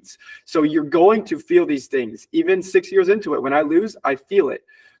heart beats. So you're going to feel these things. Even 6 years into it, when I lose, I feel it.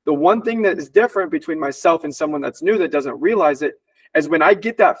 The one thing that is different between myself and someone that's new that doesn't realize it is when I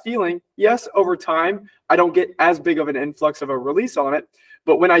get that feeling, yes, over time, I don't get as big of an influx of a release on it.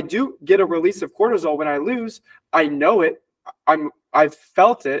 But when I do get a release of cortisol, when I lose, I know it. I've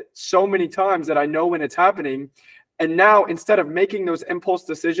felt it so many times that I know when it's happening. And now, instead of making those impulse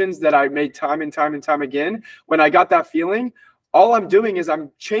decisions that I made time and time and time again, when I got that feeling, all I'm doing is I'm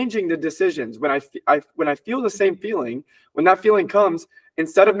changing the decisions. When I feel the same feeling, when that feeling comes,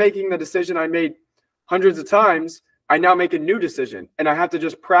 instead of making the decision I made hundreds of times, I now make a new decision, and I have to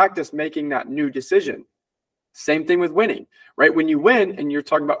just practice making that new decision. Same thing with winning, right? When you win, and you're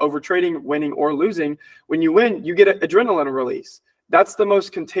talking about over trading, winning or losing, when you win, you get an adrenaline release. That's the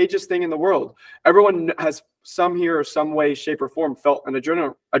most contagious thing in the world. Everyone has some here or some way, shape, or form felt an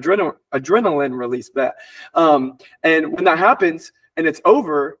adrenaline release. And when that happens and it's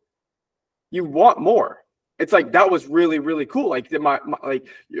over, you want more. It's like, that was really, really cool. Like like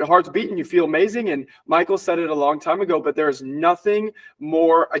your heart's beating, you feel amazing. And Michael said it a long time ago, but there's nothing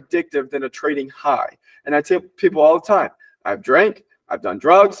more addictive than a trading high. And I tell people all the time, I've drank, I've done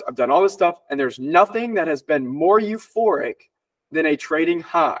drugs, I've done all this stuff, and there's nothing that has been more euphoric than a trading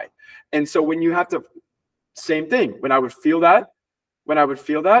high. And so when you have to, same thing, when I would feel that,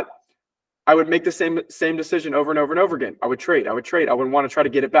 I would make the same decision over and over and over again. I would trade. I would want to try to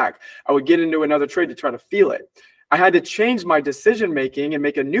get it back. I would get into another trade to try to feel it. I had to change my decision making and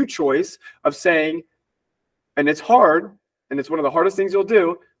make a new choice of saying, and it's hard, and it's one of the hardest things you'll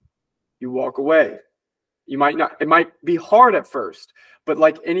do, you walk away. You might not, it might be hard at first, but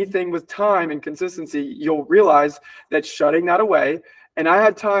like anything with time and consistency, you'll realize that shutting that away. And I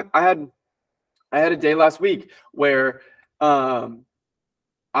had time, I had a day last week where I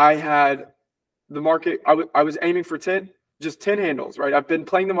had the market, I was aiming for 10 handles, right? I've been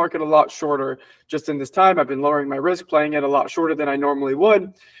playing the market a lot shorter just in this time. I've been lowering my risk, playing it a lot shorter than I normally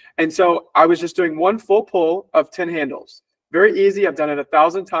would. And so I was just doing one full pull of 10 handles. Very easy. I've done it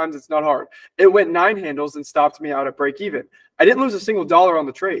 1,000 times. It's not hard. It went 9 handles and stopped me out at break even. I didn't lose a single dollar on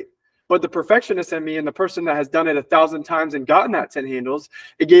the trade. But the perfectionist in me and the person that has done it 1,000 times and gotten that 10 handles,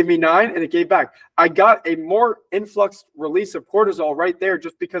 it gave me 9 and it gave back. I got a more influx release of cortisol right there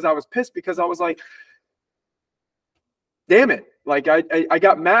just because I was pissed, because I was like, damn it. Like I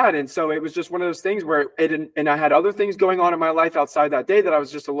got mad. And so it was just one of those things where and I had other things going on in my life outside that day that I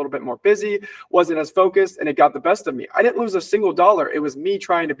was just a little bit more busy, wasn't as focused, and it got the best of me. I didn't lose a single dollar. It was me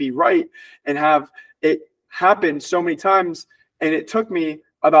trying to be right and have it happen so many times. And it took me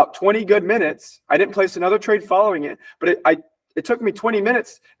about 20 good minutes. I didn't place another trade following it, but it took me 20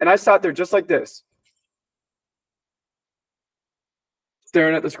 minutes, and I sat there just like this,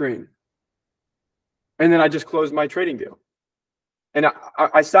 staring at the screen. And then I just closed my trading deal. And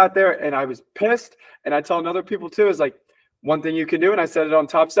I sat there and I was pissed. And I tell other people too, is like, one thing you can do, and I said it on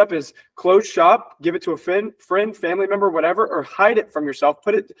Top Step, is close shop, give it to a friend, family member, whatever, or hide it from yourself.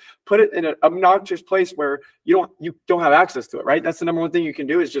 Put it in an obnoxious place where you don't have access to it, right? That's the number one thing you can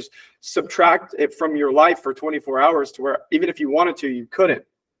do, is just subtract it from your life for 24 hours to where even if you wanted to, you couldn't.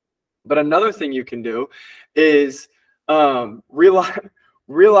 But another thing you can do is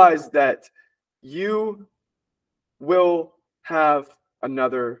realize that you will have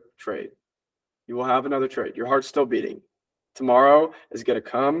another trade. You will have another trade. Your heart's still beating. Tomorrow is going to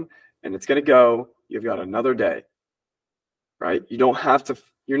come and it's going to go. You've got another day, right? You don't have to,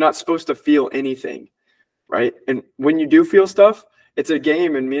 you're not supposed to feel anything, right? And when you do feel stuff, it's a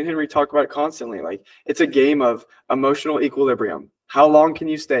game. And me and Henry talk about it constantly. Like, it's a game of emotional equilibrium. How long can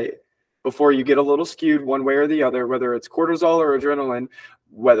you stay before you get a little skewed one way or the other, whether it's cortisol or adrenaline,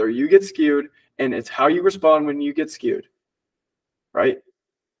 whether you get skewed, and it's how you respond when you get skewed, right?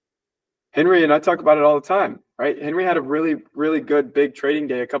 Henry and I talk about it all the time, right? Henry had a really, really good big trading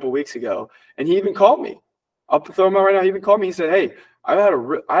day a couple of weeks ago, and he even called me. I'll throw him out right now. He even called me. He said, "Hey, I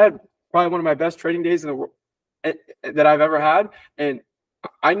had probably one of my best trading days in the world that I've ever had, and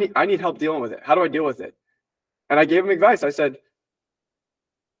I need help dealing with it. How do I deal with it?" And I gave him advice. I said,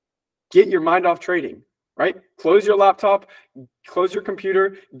 "Get your mind off trading." Right? Close your laptop, close your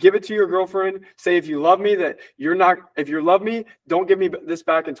computer, give it to your girlfriend. Say, if you love me, if you love me, don't give me this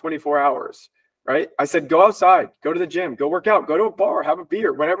back in 24 hours. Right? I said, go outside, go to the gym, go work out, go to a bar, have a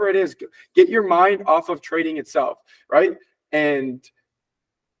beer, whatever it is. Get your mind off of trading itself. Right? And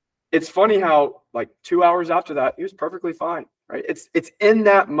it's funny how like 2 hours after that, he was perfectly fine. Right? It's in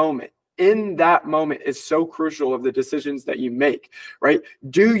that moment. In that moment is so crucial of the decisions that you make, right?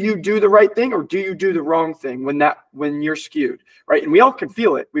 Do you do the right thing, or do you do the wrong thing when you're skewed, right? And we all can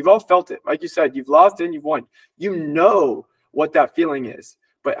feel it. We've all felt it. Like you said, you've lost and you've won. You know what that feeling is,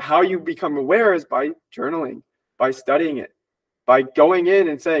 but how you become aware is by journaling, by studying it, by going in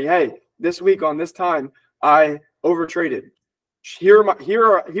and saying, hey, this week on this time, I overtraded.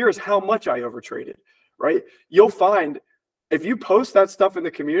 Here's how much I overtraded, right? You'll find if you post that stuff in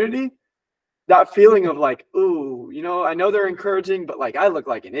the community, that feeling of like, ooh, you know, I know they're encouraging, but like I look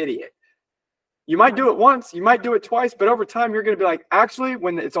like an idiot. You might do it once, you might do it twice, but over time you're going to be like, actually,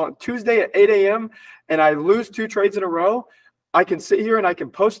 when it's on Tuesday at 8 a.m. and I lose 2 trades in a row, I can sit here and I can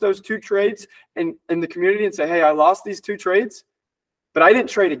post those 2 trades in the community and say, hey, I lost these 2 trades, but I didn't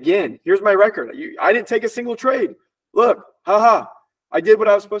trade again. Here's my record. I didn't take a single trade. Look, haha, I did what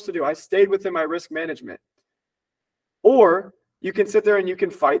I was supposed to do. I stayed within my risk management. Or you can sit there and you can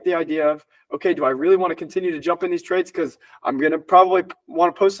fight the idea of, okay, do I really want to continue to jump in these trades? Because I'm going to probably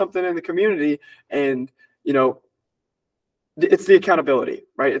want to post something in the community. And, you know, it's the accountability,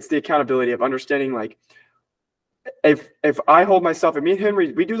 right? It's the accountability of understanding, like, if I hold myself, and me and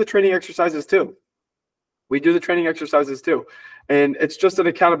Henry, we do the training exercises too. We do the training exercises too. And it's just an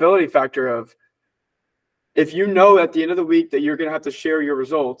accountability factor of, if you know at the end of the week that you're going to have to share your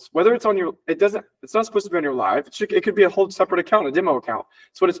results, whether it's on your, it's not supposed to be on your live. It could be a whole separate account, a demo account.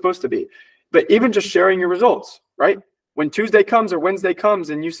 It's what it's supposed to be. But even just sharing your results, right? When Tuesday comes or Wednesday comes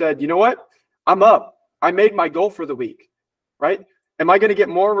and you said, you know what, I'm up. I made my goal for the week, right? Am I going to get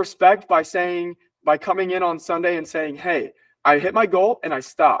more respect by coming in on Sunday and saying, hey, I hit my goal and I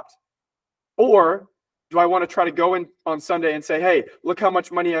stopped? Or do I want to try to go in on Sunday and say, hey, look how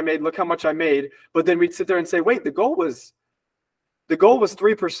much money I made, look how much I made, but then we'd sit there and say, wait, the goal was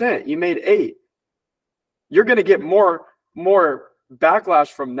 3%. You made 8. You're going to get more backlash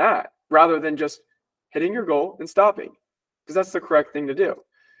from that rather than just hitting your goal and stopping, because that's the correct thing to do.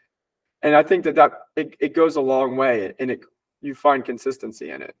 And I think that it goes a long way, and you find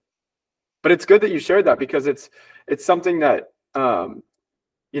consistency in it. But it's good that you shared that, because it's something that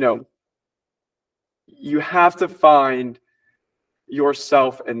you know, you have to find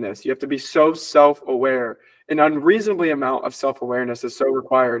yourself in this. You have to be so self-aware. An unreasonably amount of self-awareness is so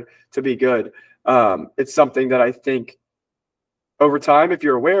required to be good. It's something that I think over time, if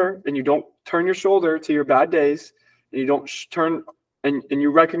you're aware and you don't turn your shoulder to your bad days, and you don't turn and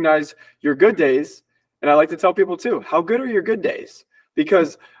you recognize your good days. And I like to tell people too, how good are your good days?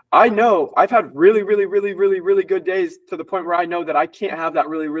 Because I know I've had really good days, to the point where I know that I can't have that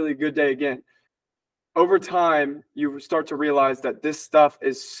really good day again. Over time, you start to realize that this stuff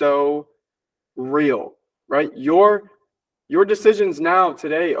is so real, right? Your decisions now,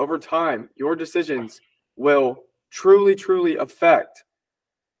 today, over time, your decisions will truly affect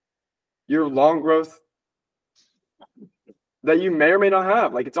your long growth that you may or may not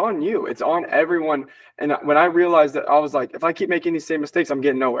have. Like, it's on you. It's on everyone. And when I realized that, I was like, if I keep making these same mistakes, I'm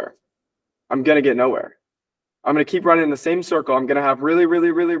getting nowhere. I'm going to get nowhere. I'm going to keep running in the same circle. I'm going to have really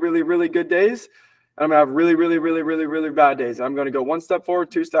good days. And I'm going to have really bad days. I'm going to go 1 step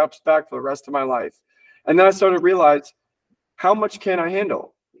forward, 2 steps back for the rest of my life. And then I started to realize, how much can I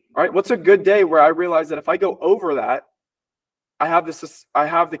handle? All right, what's a good day where I realize that if I go over that, I have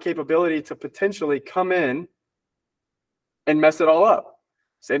the capability to potentially come in and mess it all up.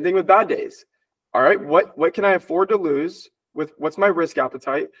 Same thing with bad days. All right, what can I afford to lose? With what's my risk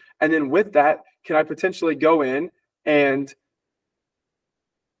appetite? And then with that, can I potentially go in and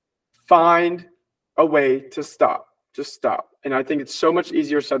find a way to stop? Just stop. And I think it's so much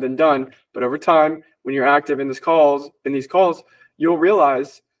easier said than done. But over time, when you're active in these calls, you'll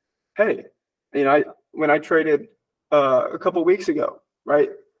realize, hey, you know, when I traded a couple weeks ago, right?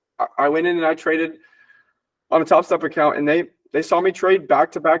 I went in and I traded on a Top Step account, and they saw me trade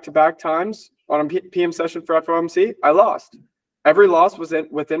back to back times on a PM session for FOMC. I lost. Every loss was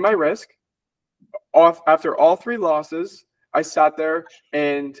within my risk. After all 3 losses, I sat there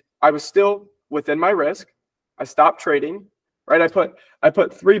and I was still within my risk. I stopped trading, right? I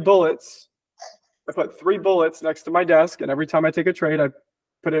put 3 bullets. I put 3 bullets next to my desk, and every time I take a trade, I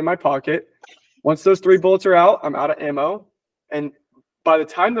put it in my pocket. Once those 3 bullets are out, I'm out of ammo. And by the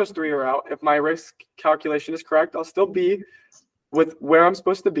time those 3 are out, if my risk calculation is correct, I'll still be with where I'm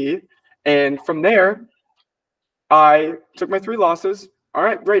supposed to be. And from there, I took my 3 losses. All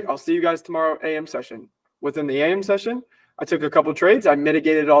right, great. I'll see you guys tomorrow AM session. Within the AM session, I took a couple trades. I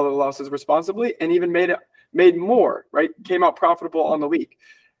mitigated all the losses responsibly, and even made more, right? Came out profitable on the week.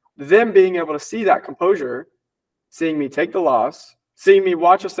 Them being able to see that composure, seeing me take the loss, seeing me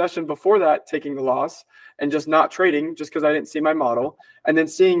watch a session before that, taking the loss, and just not trading just because I didn't see my model, and then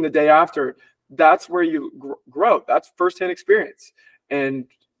seeing the day after, that's where you grow. That's firsthand experience. And,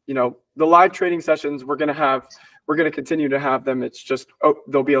 you know, the live trading sessions we're going to continue to have them. It's just,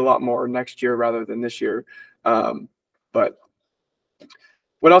 there'll be a lot more next year rather than this year. But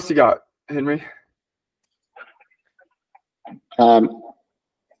what else you got, Henry?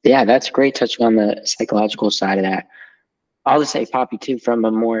 Yeah, that's great, touching on the psychological side of that. I'll just say, Poppy, too, from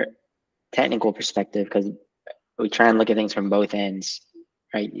a more technical perspective, because we try and look at things from both ends,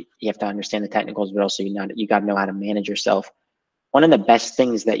 right? You have to understand the technicals, but also you got to know how to manage yourself. One of the best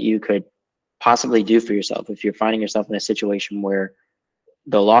things that you could possibly do for yourself, if you're finding yourself in a situation where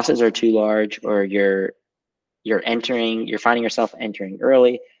the losses are too large, or you're finding yourself entering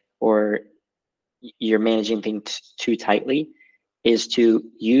early, or you're managing things too tightly, is to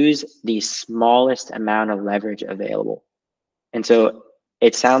use the smallest amount of leverage available. And so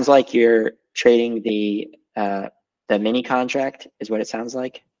it sounds like you're trading the mini contract, is what it sounds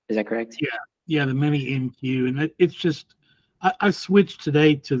like. Is that correct? Yeah, the mini NQ, and it's just I switched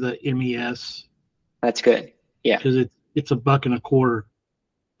today to the MES. That's good. Yeah, because it's $1.25.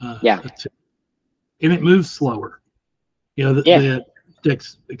 Yeah, and it moves slower. You know, the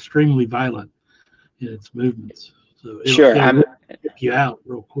stick's extremely violent in its movements, so it'll whip you out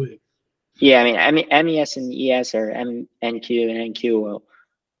real quick. Yeah, I mean MES and ES, or NQ and NQ will,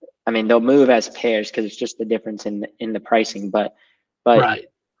 I mean, they'll move as pairs because it's just the difference in the pricing. But right.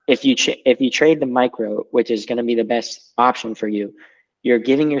 if you trade the micro, which is going to be the best option for you, you're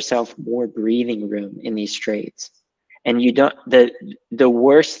giving yourself more breathing room in these trades. And you don't, the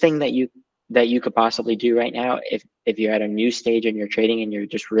worst thing that you could possibly do right now, if you're at a new stage in your trading and you're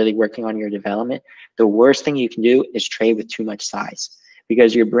just really working on your development, the worst thing you can do is trade with too much size,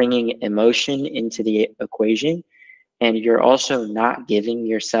 because you're bringing emotion into the equation, and you're also not giving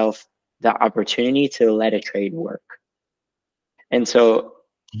yourself the opportunity to let a trade work. And so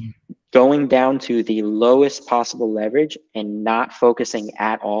going down to the lowest possible leverage and not focusing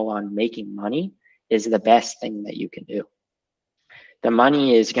at all on making money is the best thing that you can do. The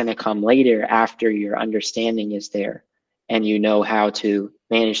money is going to come later, after your understanding is there and you know how to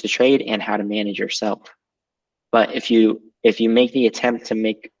manage the trade and how to manage yourself. But if you make the attempt to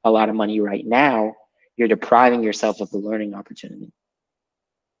make a lot of money right now, you're depriving yourself of the learning opportunity.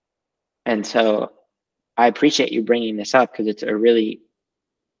 And so I appreciate you bringing this up, because it's a really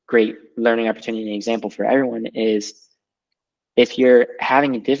great learning opportunity and example for everyone. Is if you're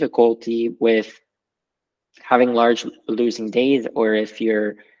having difficulty with having large losing days, or if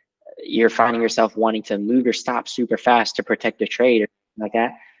you're finding yourself wanting to move your stop super fast to protect a trade or something like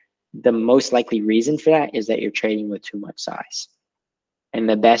that, the most likely reason for that is that you're trading with too much size. And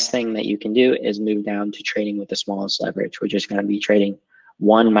the best thing that you can do is move down to trading with the smallest leverage, which is going to be trading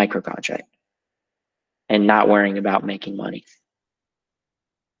one micro contract and not worrying about making money.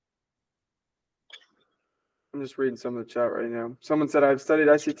 I'm just reading some of the chat right now. Someone said, I've studied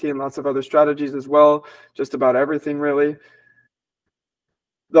ICT and lots of other strategies as well, just about everything really.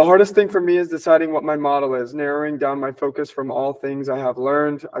 The hardest thing for me is deciding what my model is, narrowing down my focus from all things I have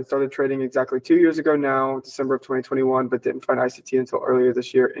learned. I started trading exactly 2 years ago now, December of 2021, but didn't find ICT until earlier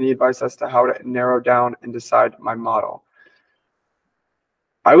this year. Any advice as to how to narrow down and decide my model?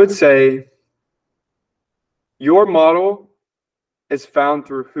 I would say your model is found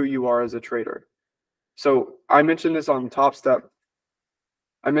through who you are as a trader. So I mentioned this on Top Step.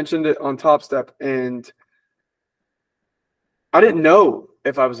 I mentioned it on Top Step, and I didn't know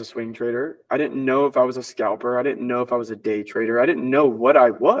if I was a swing trader. I didn't know if I was a scalper. I didn't know if I was a day trader. I didn't know what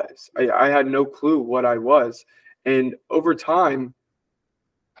I was. I had no clue what I was. And over time,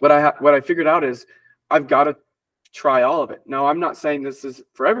 what I figured out is I've got to try all of it. Now, I'm not saying this is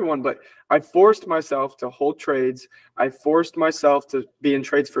for everyone, but I forced myself to hold trades. I forced myself to be in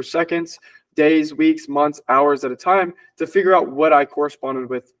trades for seconds, days, weeks, months, hours at a time to figure out what I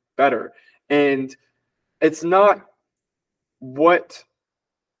corresponded with better. And it's not what,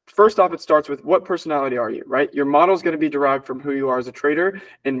 first off, it starts with what personality are you, right? Your model is going to be derived from who you are as a trader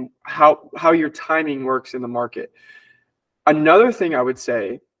and how your timing works in the market. Another thing I would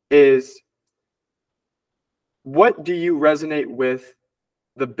say is, what do you resonate with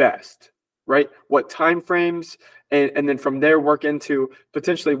the best, right? What time frames, and then from there work into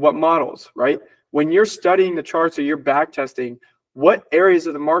potentially what models, right? When you're studying the charts or you're back testing, what areas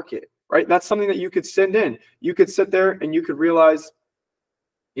of the market, right? That's something that you could send in. You could sit there and you could realize,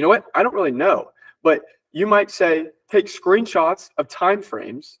 you know what? I don't really know, but you might say, take screenshots of time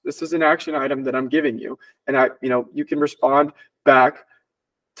frames. This is an action item that I'm giving you. And you can respond back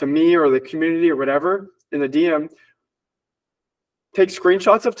to me or the community or whatever in the DM. Take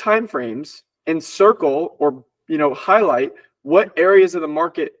screenshots of time frames and circle or highlight what areas of the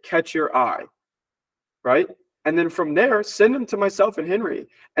market catch your eye, right? And then from there, send them to myself and Henry.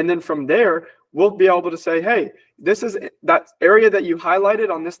 And then from there, we'll be able to say, hey, this is that area that you highlighted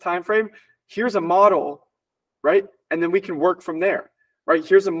on this time frame. Here's a model, right? And then we can work from there, right?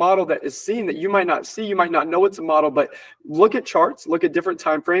 Here's a model that is seen that you might not see. You might not know it's a model, but look at charts, look at different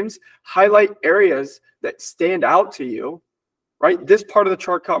time frames, highlight areas that stand out to you, right? This part of the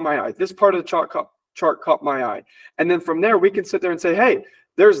chart caught my eye. This part of the chart caught my eye. And then from there, we can sit there and say, hey,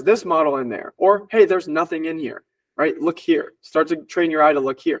 there's this model in there, or hey, there's nothing in here, right? Look here. Start to train your eye to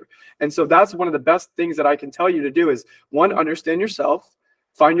look here. And so that's one of the best things that I can tell you to do is, one, understand yourself,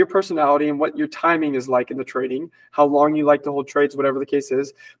 find your personality and what your timing is like in the trading, how long you like to hold trades, whatever the case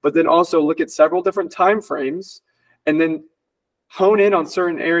is. But then also look at several different time frames and then hone in on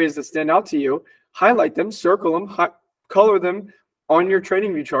certain areas that stand out to you, highlight them, circle them, color them on your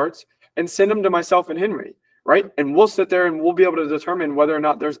trading view charts, and send them to myself and Henry, right? And we'll sit there and we'll be able to determine whether or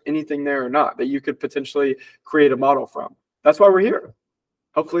not there's anything there or not that you could potentially create a model from. That's why we're here.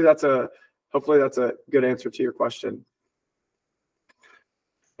 Hopefully that's a good answer to your question.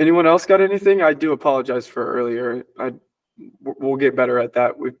 Anyone else got anything? I do apologize for earlier. We'll get better at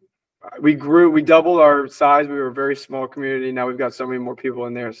that. We grew, we doubled our size. We were a very small community. Now we've got so many more people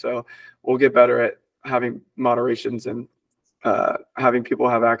in there. So we'll get better at having moderations and having people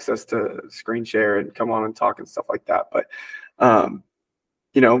have access to screen share and come on and talk and stuff like that. But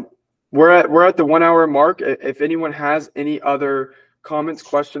you know, we're at the 1 hour mark. If anyone has any other comments,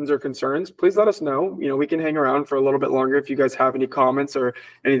 questions, or concerns, please let us know. You know, we can hang around for a little bit longer if you guys have any comments or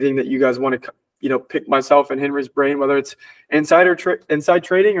anything that you guys want to, you know, pick myself and Henry's brain, whether it's inside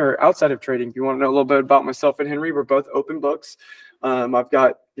trading or outside of trading. If you want to know a little bit about myself and Henry, we're both open books. I've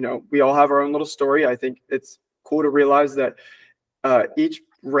got, you know, we all have our own little story. I think it's cool to realize that each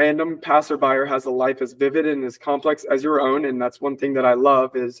random passerby has a life as vivid and as complex as your own. And that's one thing that I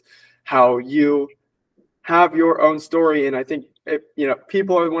love is how you have your own story. And I think, you know,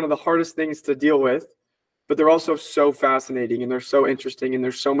 people are one of the hardest things to deal with, but they're also so fascinating and they're so interesting and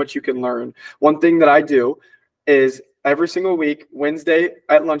there's so much you can learn. One thing that I do is every single week, Wednesday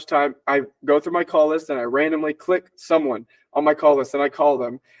at lunchtime, I go through my call list and I randomly click someone on my call list and I call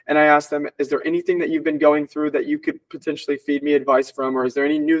them and I ask them, is there anything that you've been going through that you could potentially feed me advice from? Or is there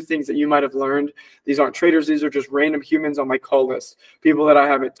any new things that you might have learned? These aren't traders. These are just random humans on my call list, people that I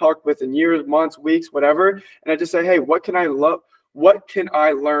haven't talked with in years, months, weeks, whatever. And I just say, hey, what can I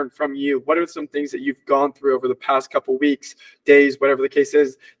learn from you? What are some things that you've gone through over the past couple weeks, days, whatever the case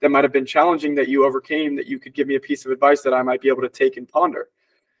is, that might have been challenging that you overcame, that you could give me a piece of advice that I might be able to take and ponder?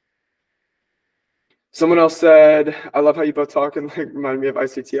 Someone else said, I love how you both talk and like remind me of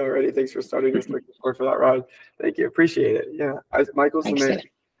ICT already. Thanks for starting this. Looking forward for that ride. Thank you. Appreciate it. Yeah. Michael's the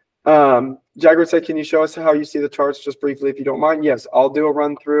man. Jagger said, can you show us how you see the charts just briefly if you don't mind? Yes, I'll do a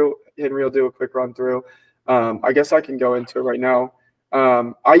run through. Henry will do a quick run through. I guess I can go into it right now.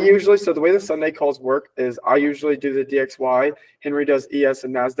 So the way the Sunday calls work is I usually do the DXY. Henry does ES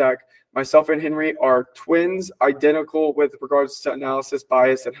and NASDAQ. Myself and Henry are twins, identical with regards to analysis,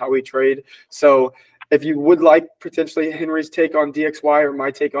 bias, and how we trade. So if you would like potentially Henry's take on DXY or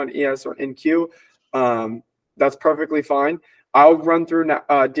my take on ES or NQ, that's perfectly fine. I'll run through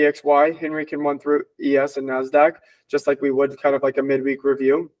DXY. Henry can run through ES and NASDAQ, just like we would kind of like a midweek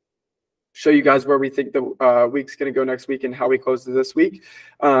review. Show you guys where we think the week's going to go next week and how we close this week.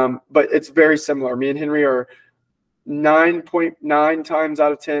 But it's very similar. Me and Henry are 9.9 times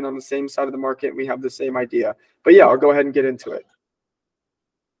out of 10 on the same side of the market. And we have the same idea. But yeah, I'll go ahead and get into it.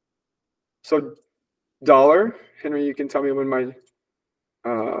 So dollar, Henry, you can tell me when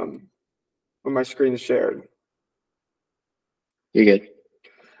my screen is shared. You're good.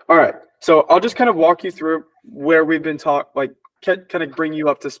 All right. So I'll just kind of walk you through where we've been kind of bring you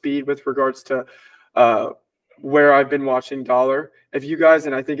up to speed with regards to where I've been watching dollar. If you guys,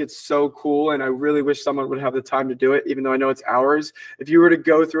 and I think it's so cool, and I really wish someone would have the time to do it, even though I know it's hours. If you were to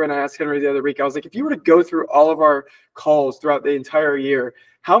go through, and I asked Henry the other week, I was like, if you were to go through all of our calls throughout the entire year,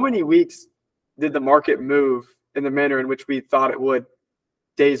 how many weeks did the market move in the manner in which we thought it would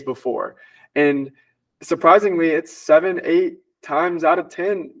days before? And surprisingly, it's 7, 8 times out of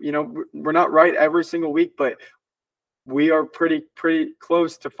 10. You know, we're not right every single week, but we are pretty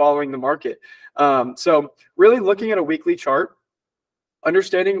close to following the market. So really looking at a weekly chart,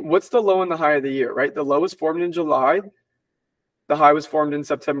 understanding what's the low and the high of the year, right? The low was formed in July. The high was formed in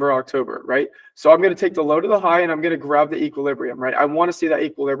September, October, right? So I'm going to take the low to the high and I'm going to grab the equilibrium, right? I want to see that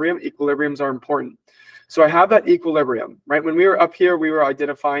equilibrium. Equilibriums are important. So I have that equilibrium, right? When we were up here, we were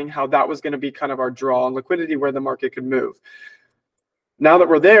identifying how that was going to be kind of our draw on liquidity where the market could move. Now that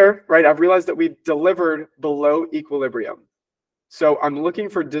we're there, right, I've realized that we've delivered below equilibrium. So I'm looking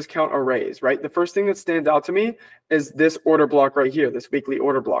for discount arrays, right? The first thing that stands out to me is this order block right here, this weekly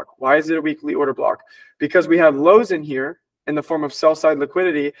order block. Why is it a weekly order block? Because we have lows in here in the form of sell-side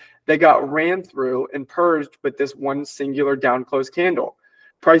liquidity that got ran through and purged with this one singular down close candle.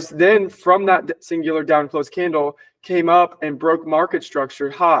 Price then from that singular down close candle came up and broke market structure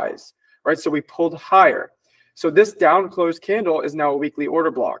highs, right? So we pulled higher. So this down closed candle is now a weekly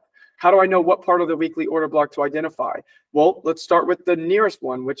order block. How do I know what part of the weekly order block to identify? Well, let's start with the nearest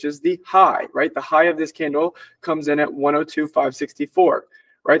one, which is the high, right? The high of this candle comes in at 102,564,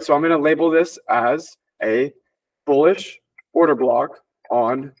 right? So I'm going to label this as a bullish order block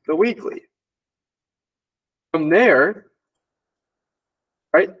on the weekly. From there,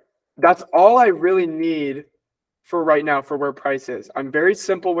 right, that's all I really need for right now for where price is. I'm very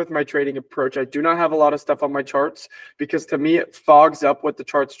simple with my trading approach. I do not have a lot of stuff on my charts because to me it fogs up what the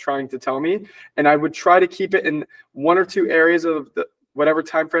chart's trying to tell me, and I would try to keep it in one or two areas of the whatever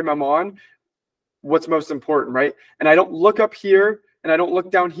time frame I'm on, what's most important, right? And I don't look up here and I don't look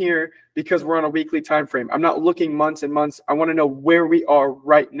down here because we're on a weekly time frame. I'm not looking months and months. I want to know where we are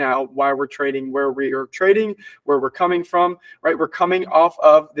right now, why we're trading, where we are trading, where we're coming from, right? We're coming off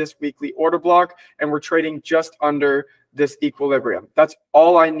of this weekly order block and we're trading just under this equilibrium. That's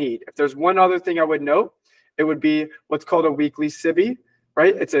all I need. If there's one other thing I would note, it would be what's called a weekly SIBI,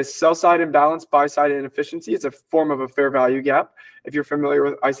 right? It's a sell side imbalance, buy side inefficiency. It's a form of a fair value gap. If you're familiar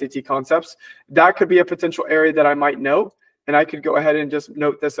with ICT concepts, that could be a potential area that I might note. And I could go ahead and just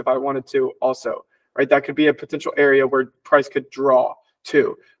note this if I wanted to also, right? That could be a potential area where price could draw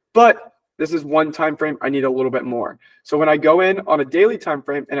to. But this is one time frame. I need a little bit more. So when I go in on a daily time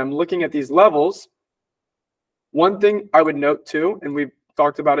frame and I'm looking at these levels, one thing I would note too, and we've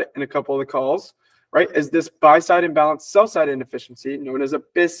talked about it in a couple of the calls, right, is this buy side imbalance, sell side inefficiency known as a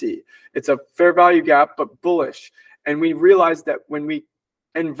BISI. It's a fair value gap, but bullish. And we realized that when we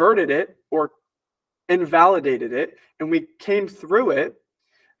inverted it or invalidated it and we came through it,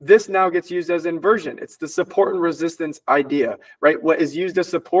 this now gets used as inversion. It's the support and resistance idea, right? What is used as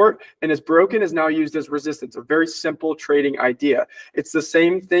support and is broken is now used as resistance, a very simple trading idea. It's the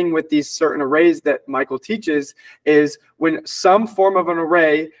same thing with these certain arrays that Michael teaches, is when some form of an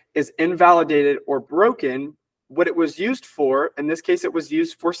array is invalidated or broken, what it was used for, in this case, it was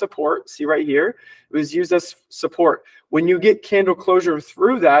used for support. See right here, it was used as support. When you get candle closure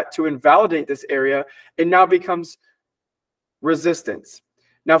through that to invalidate this area, it now becomes resistance.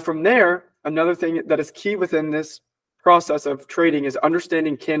 Now from there, another thing that is key within this process of trading is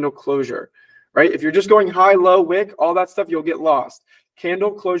understanding candle closure, right? If you're just going high, low, wick, all that stuff, you'll get lost.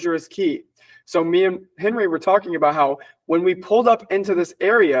 Candle closure is key. So me and Henry were talking about how when we pulled up into this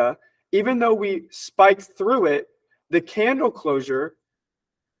area, even though we spiked through it, the candle closure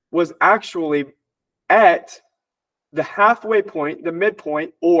was actually at the halfway point, the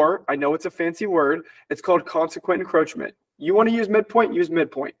midpoint, or I know it's a fancy word, it's called consequent encroachment. You want to use midpoint, use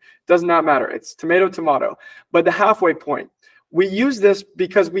midpoint. Does not matter. It's tomato, tomato. But the halfway point, we use this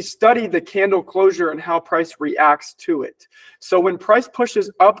because we study the candle closure and how price reacts to it. So when price pushes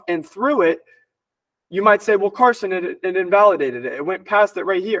up and through it, you might say, well, Carson, it invalidated it. It went past it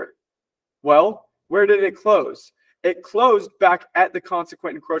right here. Well, where did it close? It closed back at the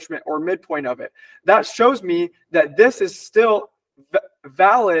consequent encroachment or midpoint of it. That shows me that this is still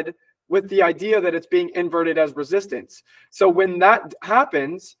valid with the idea that it's being inverted as resistance. So when that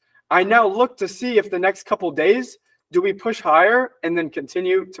happens, I now look to see if the next couple days, do we push higher and then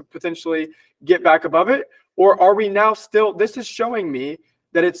continue to potentially get back above it? Or are we now still, this is showing me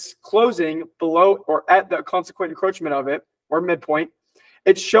that it's closing below or at the consequent encroachment of it or midpoint.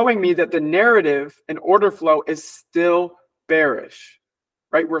 It's showing me that the narrative and order flow is still bearish,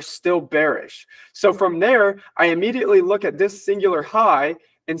 right? We're still bearish. So from there, I immediately look at this singular high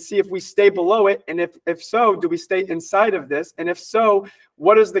and see if we stay below it. And if so, do we stay inside of this? And if so,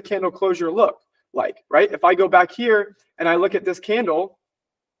 what does the candle closure look like, right? If I go back here and I look at this candle,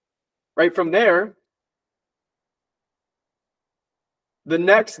 right from there, the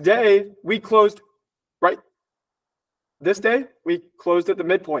next day we closed, right? This day, we closed at the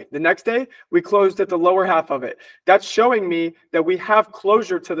midpoint. The next day, we closed at the lower half of it. That's showing me that we have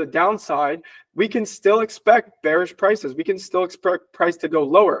closure to the downside. We can still expect bearish prices. We can still expect price to go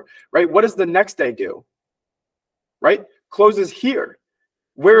lower, right? What does the next day do, right? Closes here.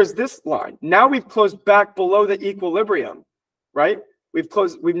 Where is this line? Now we've closed back below the equilibrium, right? We've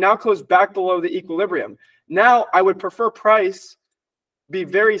now closed back below the equilibrium. Now I would prefer price be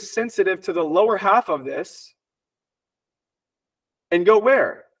very sensitive to the lower half of this, and go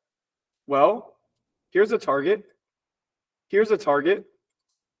where? Well, here's a target. Here's a target.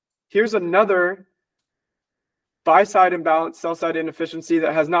 Here's another buy side imbalance, sell side inefficiency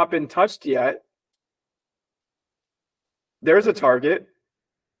that has not been touched yet. There's a target,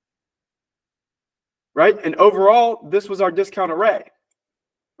 right? And overall, this was our discount array,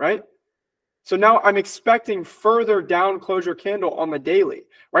 right? So now I'm expecting further down closure candle on the daily,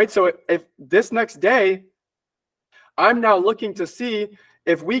 right? So if this next day, I'm now looking to see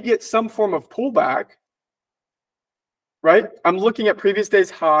if we get some form of pullback, right? I'm looking at previous day's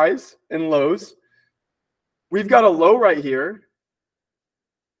highs and lows. We've got a low right here.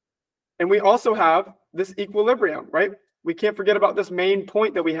 And we also have this equilibrium, right? We can't forget about this main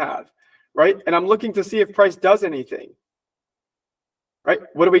point that we have, right? And I'm looking to see if price does anything, right?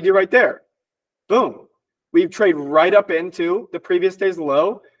 What do we do right there? Boom. We trade right up into the previous day's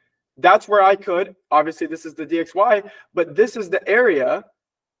low. That's where I could, obviously this is the DXY, but this is the area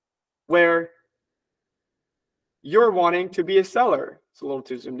where you're wanting to be a seller. It's a little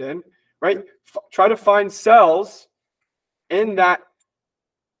too zoomed in, right? Try to find sells in that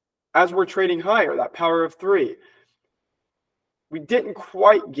as we're trading higher, that power of 3. We didn't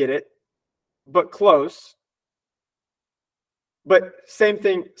quite get it, but close. But same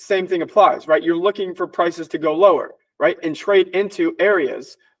thing applies, right? You're looking for prices to go lower, right? And trade into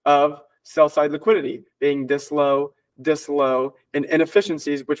areas of sell side liquidity being this low, and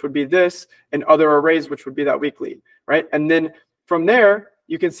inefficiencies, which would be this, and other arrays, which would be that weekly, right? And then from there,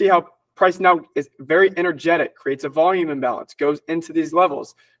 you can see how price now is very energetic, creates a volume imbalance, goes into these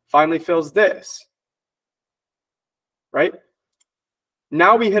levels, finally fills this, right?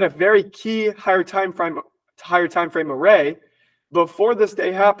 Now we hit a very key higher time frame array before this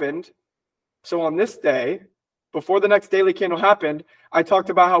day happened. So on this day, before the next daily candle happened, I talked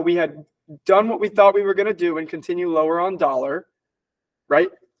about how we had done what we thought we were going to do and continue lower on dollar, right?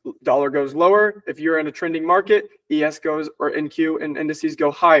 Dollar goes lower. If you're in a trending market, ES goes, or NQ and indices go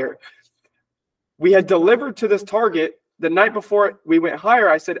higher. We had delivered to this target the night before we went higher.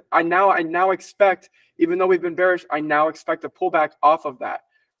 I said, I now expect, even though we've been bearish, I now expect a pullback off of that,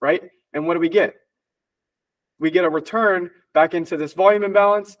 right? And what do we get? We get a return back into this volume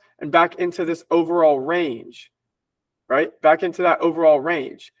imbalance and back into this overall range, right? Back into that overall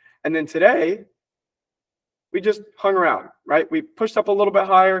range. And then today, we just hung around, right? We pushed up a little bit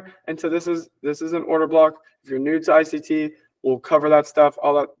higher into this is an order block. If you're new to ICT, we'll cover that stuff,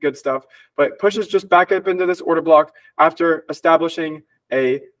 all that good stuff. But it pushes just back up into this order block after establishing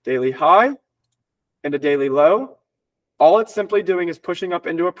a daily high and a daily low. All it's simply doing is pushing up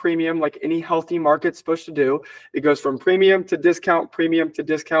into a premium like any healthy market's supposed to do. It goes from premium to discount.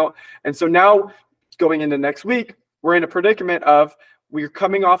 And so now going into next week, we're in a predicament of we're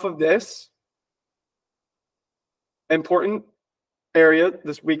coming off of this important area,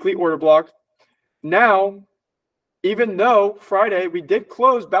 this weekly order block. Now, even though Friday we did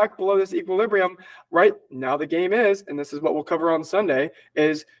close back below this equilibrium, right? Now the game is, and this is what we'll cover on Sunday,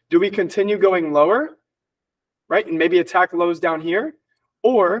 is do we continue going lower, right? And maybe attack lows down here?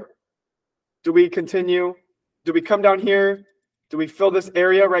 Or do we continue, do we come down here? Do we fill this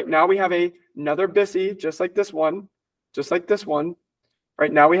area? Right now we have another BISI, just like this one.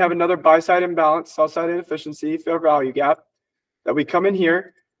 Right now we have another buy side imbalance, sell side inefficiency, fair value gap that we come in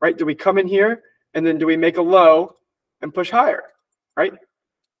here, right? Do we come in here and then do we make a low and push higher, right?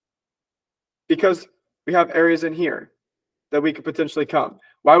 Because we have areas in here that we could potentially come.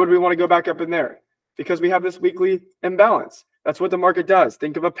 Why would we want to go back up in there? Because we have this weekly imbalance. That's what the market does.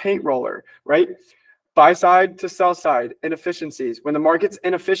 Think of a paint roller, right? Buy side to sell side inefficiencies. When the market's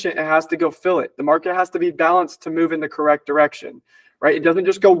inefficient, it has to go fill it. The market has to be balanced to move in the correct direction, right? It doesn't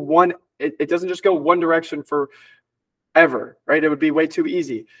just go one. It doesn't just go one direction forever, right? It would be way too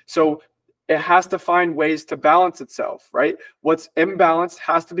easy. So it has to find ways to balance itself, right? What's imbalanced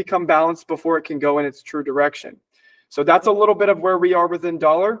has to become balanced before it can go in its true direction. So that's a little bit of where we are within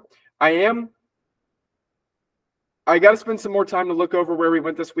dollar. I got to spend some more time to look over where we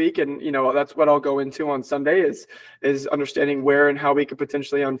went this week. And, you know, that's what I'll go into on Sunday is understanding where and how we could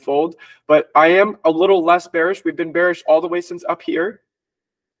potentially unfold. But I am a little less bearish. We've been bearish all the way since up here,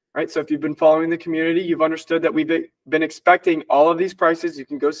 right? So if you've been following the community, you've understood that we've been expecting all of these prices. You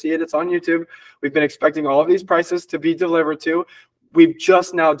can go see it. It's on YouTube. We've been expecting all of these prices to be delivered to. We've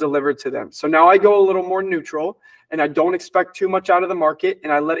just now delivered to them. So now I go a little more neutral and I don't expect too much out of the market,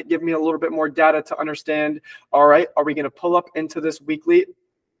 and I let it give me a little bit more data to understand, all right, are we going to pull up into this weekly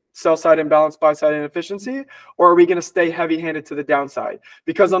sell side imbalance, buy side inefficiency, or are we going to stay heavy handed to the downside?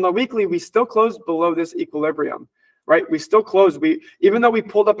 Because on the weekly, we still closed below this equilibrium, right? We still closed. Even though we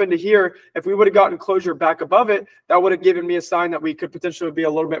pulled up into here, if we would have gotten closure back above it, that would have given me a sign that we could potentially be a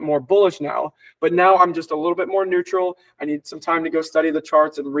little bit more bullish now. But now I'm just a little bit more neutral. I need some time to go study the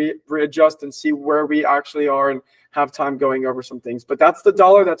charts and readjust and see where we actually are and have time going over some things. But that's the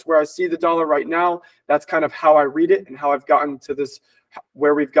dollar. That's where I see the dollar right now. That's kind of how I read it and how I've gotten to this,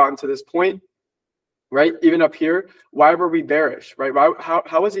 where we've gotten to this point, right? Even up here, why were we bearish, right?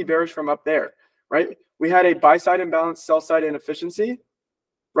 How was he bearish from up there, right? We had a buy side imbalance, sell side inefficiency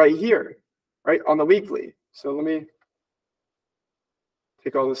right here, right, on the weekly. So let me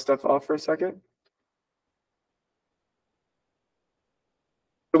take all this stuff off for a second.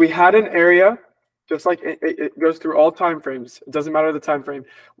 So we had an area, just like it goes through all time frames. It doesn't matter the time frame.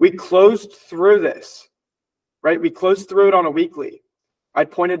 We closed through this, right? We closed through it on a weekly. I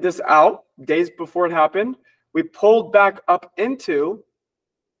pointed this out days before it happened. We pulled back up into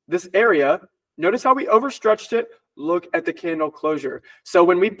this area. Notice how we overstretched it. Look at the candle closure. So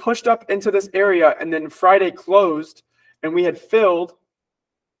when we pushed up into this area and then Friday closed and we had filled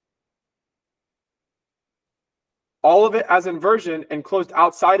all of it as inversion and closed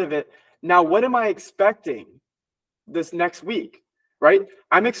outside of it. Now, what am I expecting this next week, right?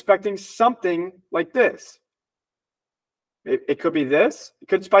 I'm expecting something like this. It could be this. It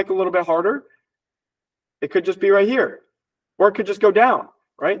could spike a little bit harder. It could just be right here. Or it could just go down,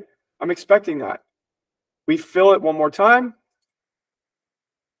 right? I'm expecting that. We fill it one more time.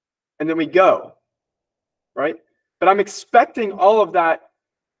 And then we go, right? But I'm expecting all of that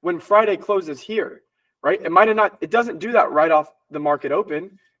when Friday closes here, right? It might have not, it doesn't do that right off the market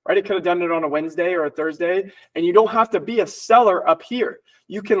open, right? It could have done it on a Wednesday or a Thursday. And you don't have to be a seller up here.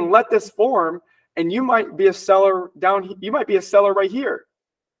 You can let this form and you might be a seller down. You might be a seller right here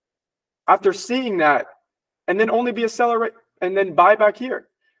after seeing that, and then only be a seller right, and then buy back here.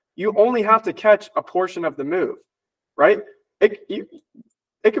 You only have to catch a portion of the move, right? It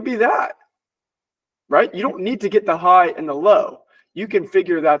could be that, right? You don't need to get the high and the low. You can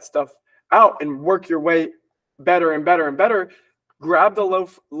figure that stuff out and work your way better and better and better. Grab the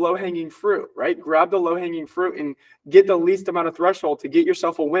low-hanging fruit, right? Grab the low-hanging fruit and get the least amount of threshold to get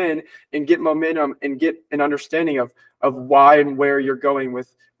yourself a win and get momentum and get an understanding of why and where you're going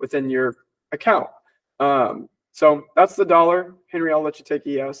within your account. So that's the dollar. Henry, I'll let you take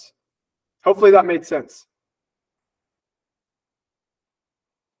ES. Hopefully that made sense.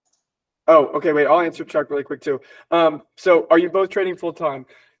 Oh, okay, wait, I'll answer Chuck really quick too. So are you both trading full-time?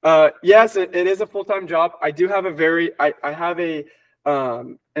 Yes, it is a full-time job. I do have I have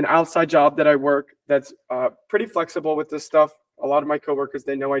an outside job that I work that's pretty flexible with this stuff. A lot of my coworkers,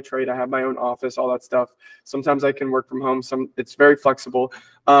 they know I trade. I have my own office, all that stuff. Sometimes I can work from home. It's very flexible.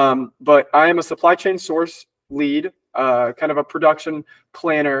 But I am a supply chain source lead, kind of a production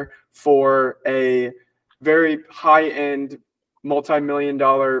planner for a very high-end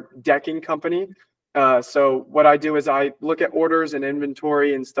multi-million-dollar decking company. So what I do is I look at orders and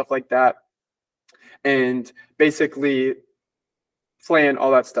inventory and stuff like that, and basically plan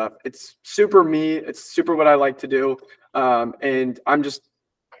all that stuff. It's super me. It's super what I like to do, and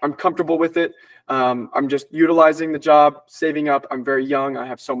I'm comfortable with it. I'm just utilizing the job, saving up. I'm very young. I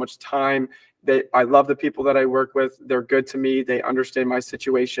have so much time. I love the people that I work with. They're good to me. They understand my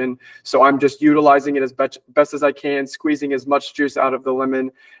situation. So I'm just utilizing it as best as I can, squeezing as much juice out of the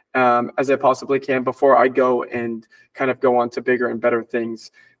lemon as I possibly can before I go and kind of go on to bigger and better things,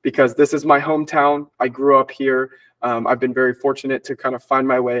 because this is my hometown. I grew up here. I've been very fortunate to kind of find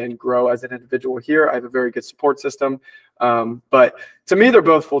my way and grow as an individual here. I have a very good support system. But to me, they're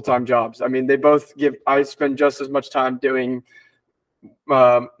both full-time jobs. I mean, I spend just as much time doing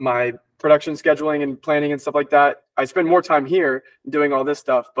my production scheduling and planning and stuff like that. I spend more time here doing all this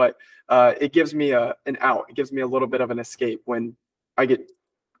stuff, but it gives me an out. It gives me a little bit of an escape when I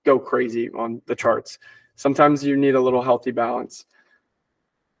go crazy on the charts. Sometimes you need a little healthy balance.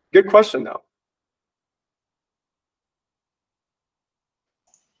 Good question, though.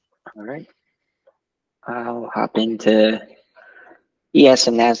 All right. I'll hop into ES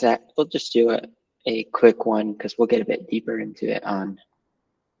and NASDAQ. We'll just do a quick one because we'll get a bit deeper into it on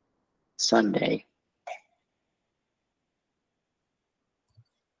Sunday.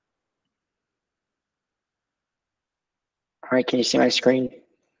 All right, can you see my screen?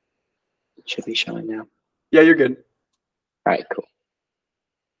 It should be showing now. Yeah, you're good. All right, cool.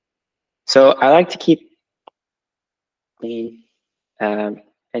 So I like to keep clean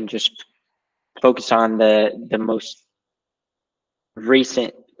and just focus on the most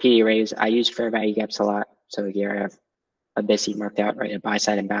recent PD raise. I use fair value gaps a lot. So here I have a BISI marked out, right? A buy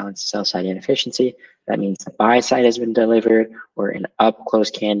side imbalance, sell side inefficiency. That means the buy side has been delivered, or an up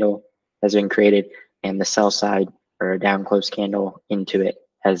close candle has been created, and the sell side or a down close candle into it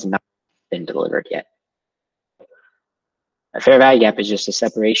has not been delivered yet. A fair value gap is just a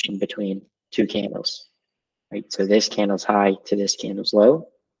separation between two candles, right? So this candle's high to this candle's low.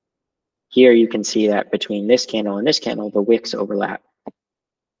 Here you can see that between this candle and this candle, the wicks overlap.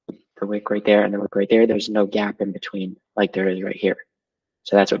 The wick right there and the wick right there, there's no gap in between like there is right here.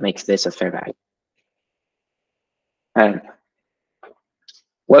 So that's what makes this a fair value.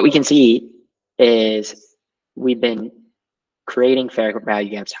 What we can see is we've been creating fair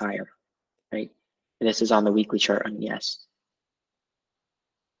value gaps higher, right? And this is on the weekly chart on ES.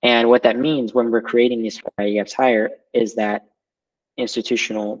 And what that means when we're creating these fair value gaps higher is that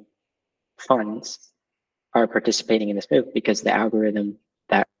institutional funds are participating in this move because the algorithm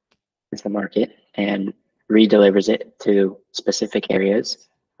that is the market and redelivers it to specific areas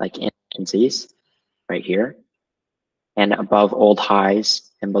like inefficiencies right here, and above old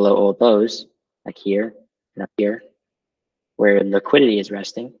highs and below old lows like here and up here, where liquidity is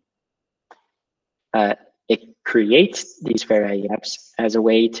resting. It creates these fair value gaps as a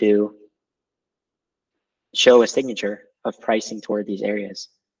way to show a signature of pricing toward these areas.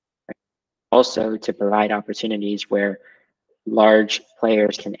 Also to provide opportunities where large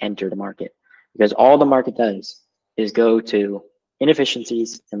players can enter the market, because all the market does is go to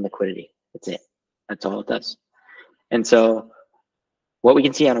inefficiencies and liquidity. That's it. That's all it does. And so what we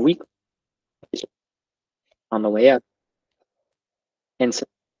can see on a weekly is on the way up, and so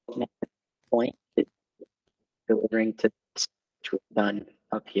next point is delivering to this, which we've done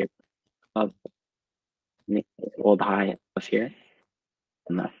up here of the old high up here.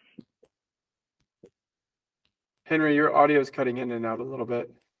 And Henry, your audio is cutting in and out a little bit.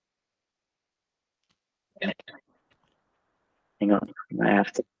 hang on, I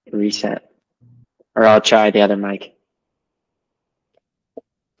have to reset, or I'll try the other mic.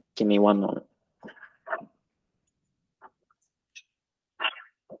 Give me one moment.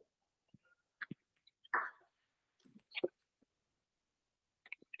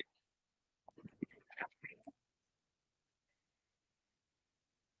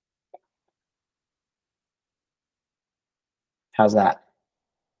 How's that?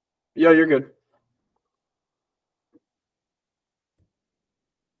 Yeah, you're good.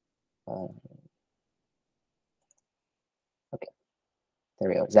 Okay, there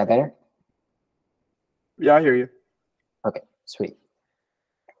we go. Is that better? Yeah, I hear you. Okay, sweet.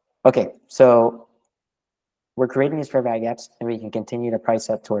 Okay, so we're creating these fair value gaps, and we can continue to price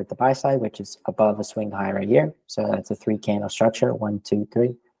up toward the buy side, which is above a swing high right here. So that's a 3-candle structure, 1, 2,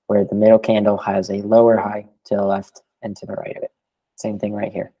 3, where the middle candle has a lower high to the left and to the right of it. Same thing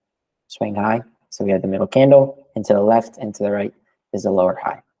right here. Swing high, so we have the middle candle, and to the left and to the right is the lower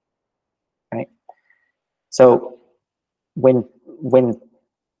high, right? So when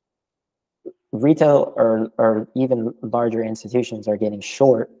retail or even larger institutions are getting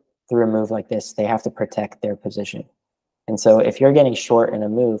short through a move like this, they have to protect their position. And so if you're getting short in a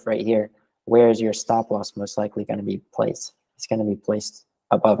move right here, where is your stop loss most likely going to be placed? It's going to be placed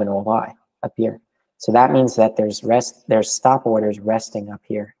above an old high up here. So that means that there's stop orders resting up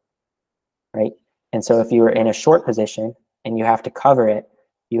here, right? And so if you were in a short position and you have to cover it,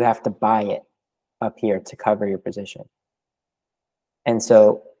 you have to buy it up here to cover your position. And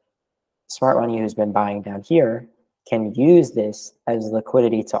so smart money who's been buying down here can use this as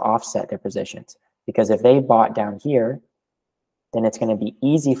liquidity to offset their positions. Because if they bought down here, then it's going to be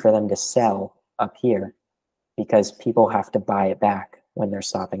easy for them to sell up here because people have to buy it back when they're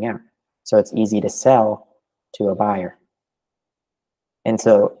stopping out. So it's easy to sell to a buyer. And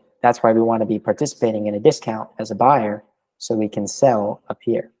so that's why we want to be participating in a discount as a buyer so we can sell up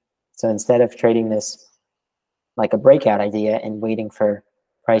here. So instead of trading this like a breakout idea and waiting for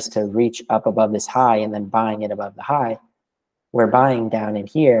price to reach up above this high and then buying it above the high, we're buying down in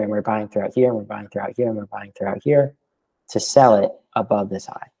here and we're buying throughout here and we're buying throughout here and we're buying throughout here to sell it above this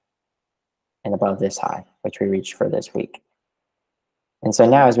high and above this high, which we reached for this week. And so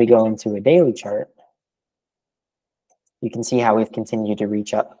now as we go into a daily chart, you can see how we've continued to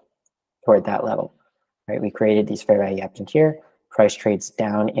reach up toward that level, right? We created these fair value gaps in here. Price trades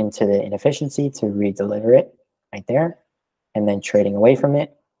down into the inefficiency to redeliver it right there, and then trading away from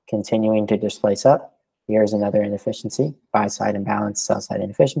it, continuing to displace up. Here's another inefficiency, buy side imbalance, sell side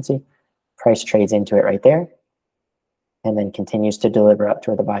inefficiency. Price trades into it right there, and then continues to deliver up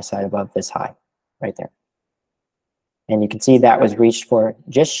toward the buy side above this high right there. And you can see that was reached for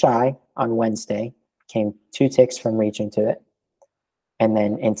just shy on Wednesday, came 2 ticks from reaching to it. And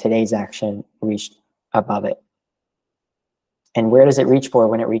then in today's action, reached above it. And where does it reach for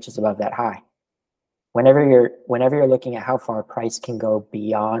when it reaches above that high? Whenever you're looking at how far price can go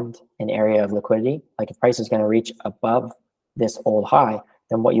beyond an area of liquidity, like if price is going to reach above this old high,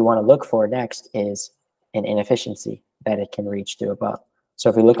 then what you want to look for next is an inefficiency that it can reach to above. So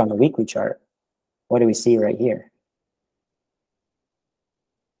if we look on the weekly chart, what do we see right here?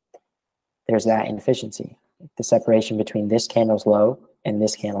 There's that inefficiency, the separation between this candle's low and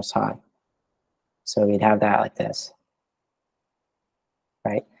this candle's high. So we'd have that like this,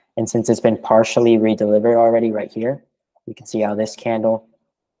 right? And since it's been partially redelivered already right here, you can see how this candle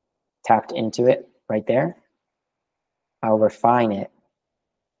tapped into it right there. I'll refine it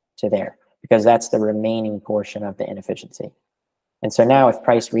to there because that's the remaining portion of the inefficiency. And so now if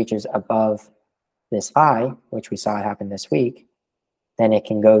price reaches above this high, which we saw happen this week, then it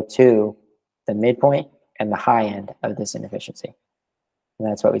can go to the midpoint and the high end of this inefficiency. And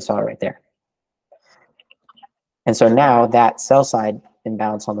that's what we saw right there. And so now that sell side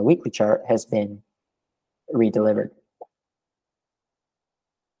imbalance on the weekly chart has been redelivered.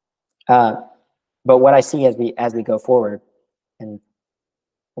 But what I see as we go forward, and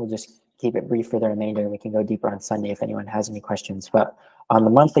we'll just keep it brief for the remainder, and we can go deeper on Sunday if anyone has any questions. But on the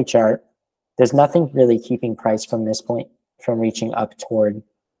monthly chart, there's nothing really keeping price from this point from reaching up toward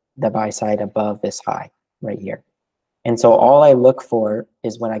the buy side above this high right here. And so all I look for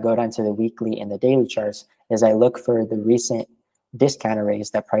is when I go down to the weekly and the daily charts is I look for the recent discount arrays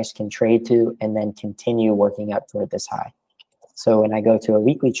that price can trade to and then continue working up toward this high. So when I go to a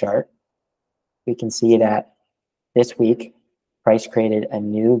weekly chart, we can see that this week price created a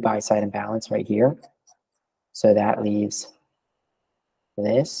new buy side imbalance right here. So that leaves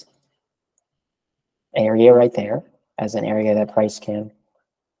this area right there as an area that price can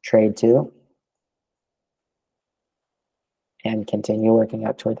trade to and continue working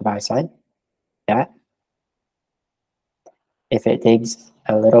up toward the buy side. That. If it digs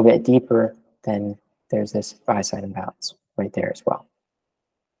a little bit deeper, then there's this buy side imbalance right there as well.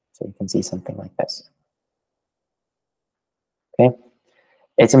 So you can see something like this. Okay.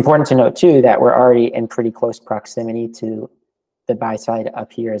 It's important to note too that we're already in pretty close proximity to the buy side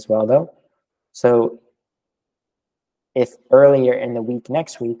up here as well though. So if earlier in the week,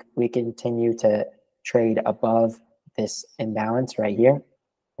 next week, we continue to trade above this imbalance right here,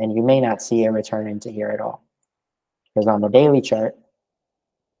 then you may not see a return into here at all. Because on the daily chart,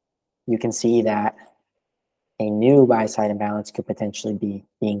 you can see that a new buy side imbalance could potentially be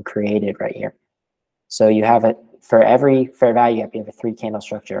being created right here. So you have it for every fair value gap, you have a 3-candle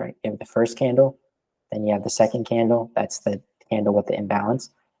structure, right? You have the first candle, then you have the second candle, that's the candle with the imbalance,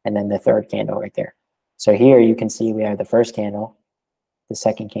 and then the third candle right there. So here you can see we have the first candle, the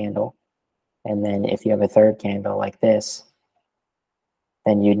second candle, and then if you have a third candle like this,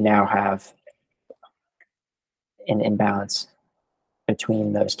 then you'd now have an imbalance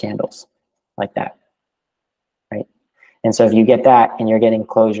between those candles like that, right? And so if you get that and you're getting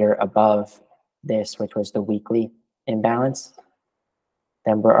closure above this, which was the weekly imbalance,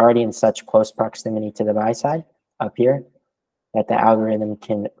 then we're already in such close proximity to the buy side up here that the algorithm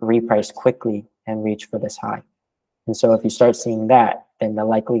can reprice quickly and reach for this high. And so if you start seeing that, then the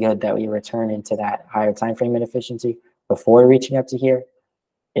likelihood that we return into that higher time frame inefficiency before reaching up to here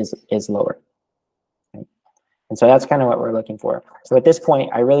is lower. Right? And so that's kind of what we're looking for. So at this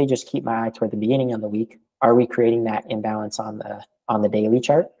point, I really just keep my eye toward the beginning of the week. Are we creating that imbalance on the daily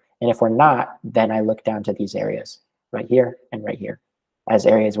chart? And if we're not, then I look down to these areas right here and right here as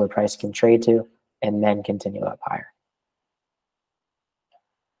areas where price can trade to and then continue up higher.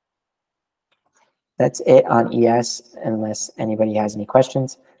 That's it on ES, unless anybody has any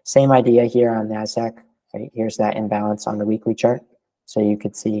questions. Same idea here on NASDAQ. Right? Here's that imbalance on the weekly chart. So you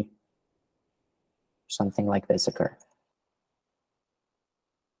could see something like this occur.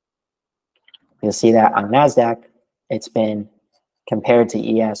 You'll see that on NASDAQ, it's been, compared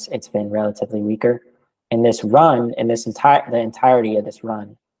to ES, it's been relatively weaker. In this run, in this the entirety of this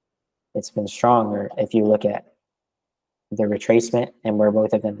run, it's been stronger if you look at the retracement and where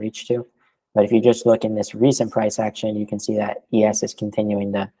both of them reach to. But if you just look in this recent price action, you can see that ES is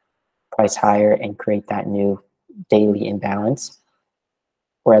continuing to price higher and create that new daily imbalance,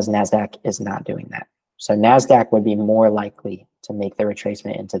 whereas NASDAQ is not doing that. So NASDAQ would be more likely to make the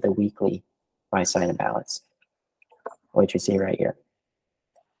retracement into the weekly buy side imbalance, which you see right here.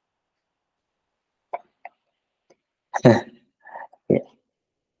 Yeah.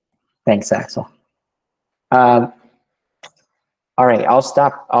 Thanks, Axel. All right, I'll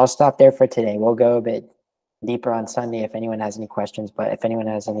stop there for today. We'll go a bit deeper on Sunday if anyone has any questions, but if anyone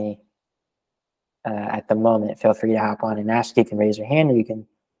has any at the moment, feel free to hop on and ask. You can raise your hand or you can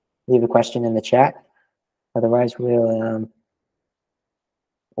leave a question in the chat. Otherwise, we'll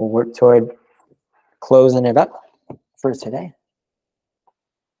work toward closing it up for today.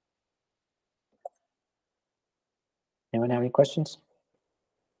 Anyone have any questions?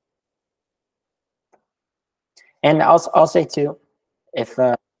 And I'll say too, if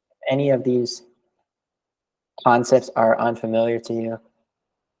any of these concepts are unfamiliar to you,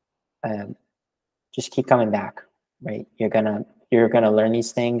 just keep coming back, right? You're gonna learn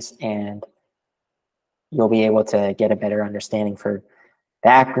these things, and you'll be able to get a better understanding for the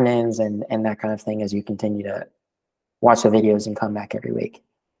acronyms and that kind of thing as you continue to watch the videos and come back every week.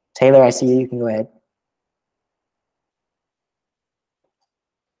 Taylor, I see you. You can go ahead.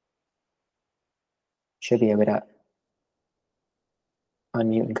 Should be able to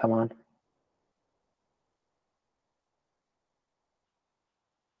unmute and come on.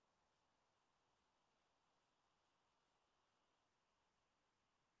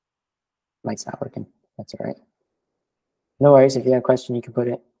 mic's not working. That's all right. No worries. If you have a question, you can put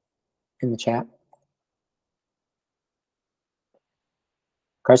it in the chat.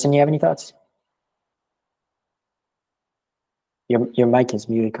 Carson, you have any thoughts? Your mic is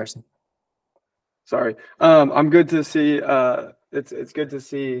muted, Carson. Sorry. I'm good to see. It's good to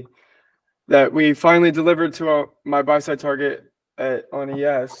see that we finally delivered to my buy side target on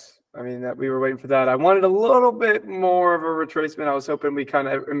ES. I mean, that we were waiting for that. I wanted a little bit more of a retracement. I was hoping we kind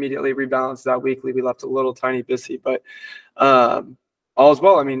of immediately rebalanced that weekly. We left a little tiny busy, but all is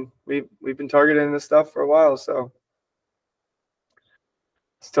well. I mean, we've been targeting this stuff for a while, so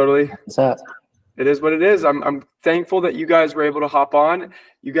it's totally. What's up? It is what it is. I'm thankful that you guys were able to hop on.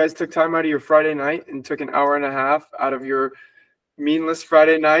 You guys took time out of your Friday night and took an hour and a half out of your meaningless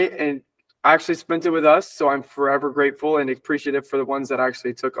Friday night and actually spent it with us. So I'm forever grateful and appreciative for the ones that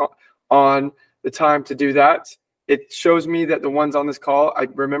actually took on the time to do that. It shows me that the ones on this call, I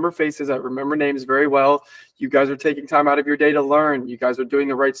remember faces, I remember names very well. You guys are taking time out of your day to learn. You guys are doing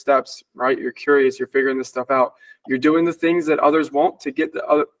the right steps, right? You're curious. You're figuring this stuff out. You're doing the things that others won't to get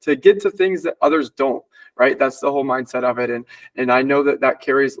to things that others don't, right? That's the whole mindset of it. And I know that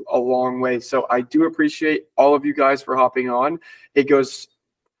carries a long way. So I do appreciate all of you guys for hopping on. It goes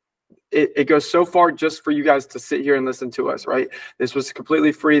so far just for you guys to sit here and listen to us, right? This was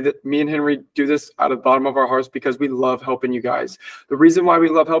completely free. That me and Henry do this out of the bottom of our hearts because we love helping you guys. The reason why we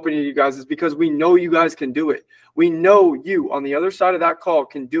love helping you guys is because we know you guys can do it. We know you on the other side of that call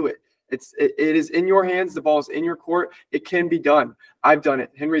can do it. It is in your hands. The ball is in your court. It can be done. I've done it.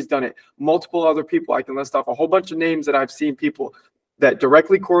 Henry's done it. Multiple other people. I can list off a whole bunch of names that I've seen people that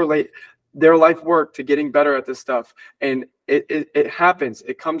directly correlate their life work to getting better at this stuff. And it happens.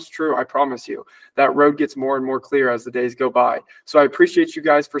 It comes true. I promise you. That road gets more and more clear as the days go by. So I appreciate you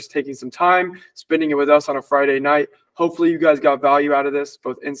guys for taking some time, spending it with us on a Friday night. Hopefully you guys got value out of this,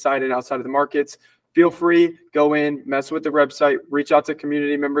 both inside and outside of the markets. Feel free, go in, mess with the website, reach out to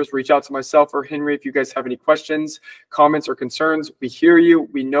community members, reach out to myself or Henry if you guys have any questions, comments, or concerns. We hear you.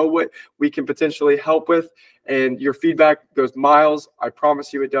 We know what we can potentially help with, and your feedback goes miles. I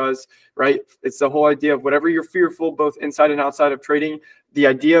promise you it does, right? It's the whole idea of whatever you're fearful, both inside and outside of trading. The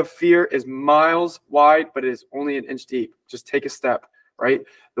idea of fear is miles wide, but it is only an inch deep. Just take a step, right?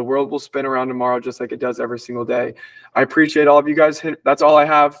 The world will spin around tomorrow just like it does every single day. I appreciate all of you guys. That's all I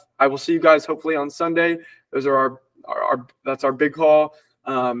have. I will see you guys hopefully on Sunday. Those are that's our big call.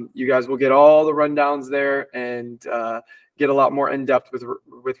 You guys will get all the rundowns there and get a lot more in depth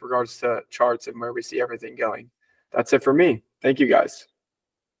with regards to charts and where we see everything going. That's it for me. Thank you guys.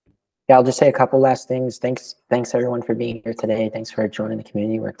 Yeah, I'll just say a couple last things. Thanks everyone for being here today. Thanks for joining the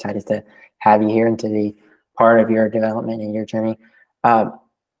community. We're excited to have you here and to be part of your development and your journey.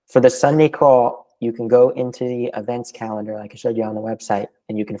 For the Sunday call, you can go into the events calendar like I showed you on the website,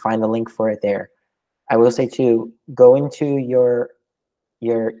 and you can find the link for it there. I will say too, go into your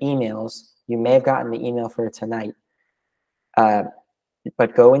emails. You may have gotten the email for tonight, but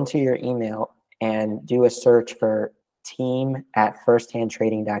go into your email and do a search for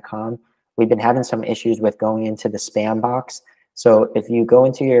team@firsthandtrading.com. We've been having some issues with going into the spam box. So if you go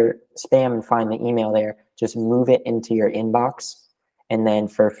into your spam and find the email there, just move it into your inbox. And then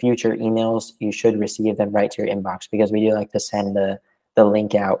for future emails, you should receive them right to your inbox, because we do like to send the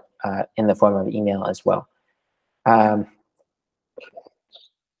link out in the form of email as well. Let's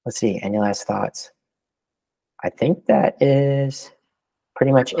see, any last thoughts? I think that is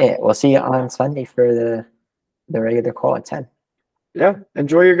pretty much it. We'll see you on Sunday for the regular call at 10. Yeah,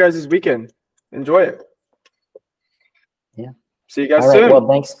 enjoy your guys' weekend. Enjoy it. Yeah. See you guys soon. Well,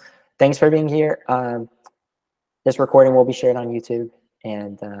 thanks for being here. This recording will be shared on YouTube,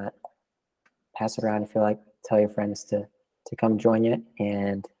 and pass it around if you like. Tell your friends to come join you,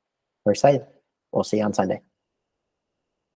 and we're excited. We'll see you on Sunday.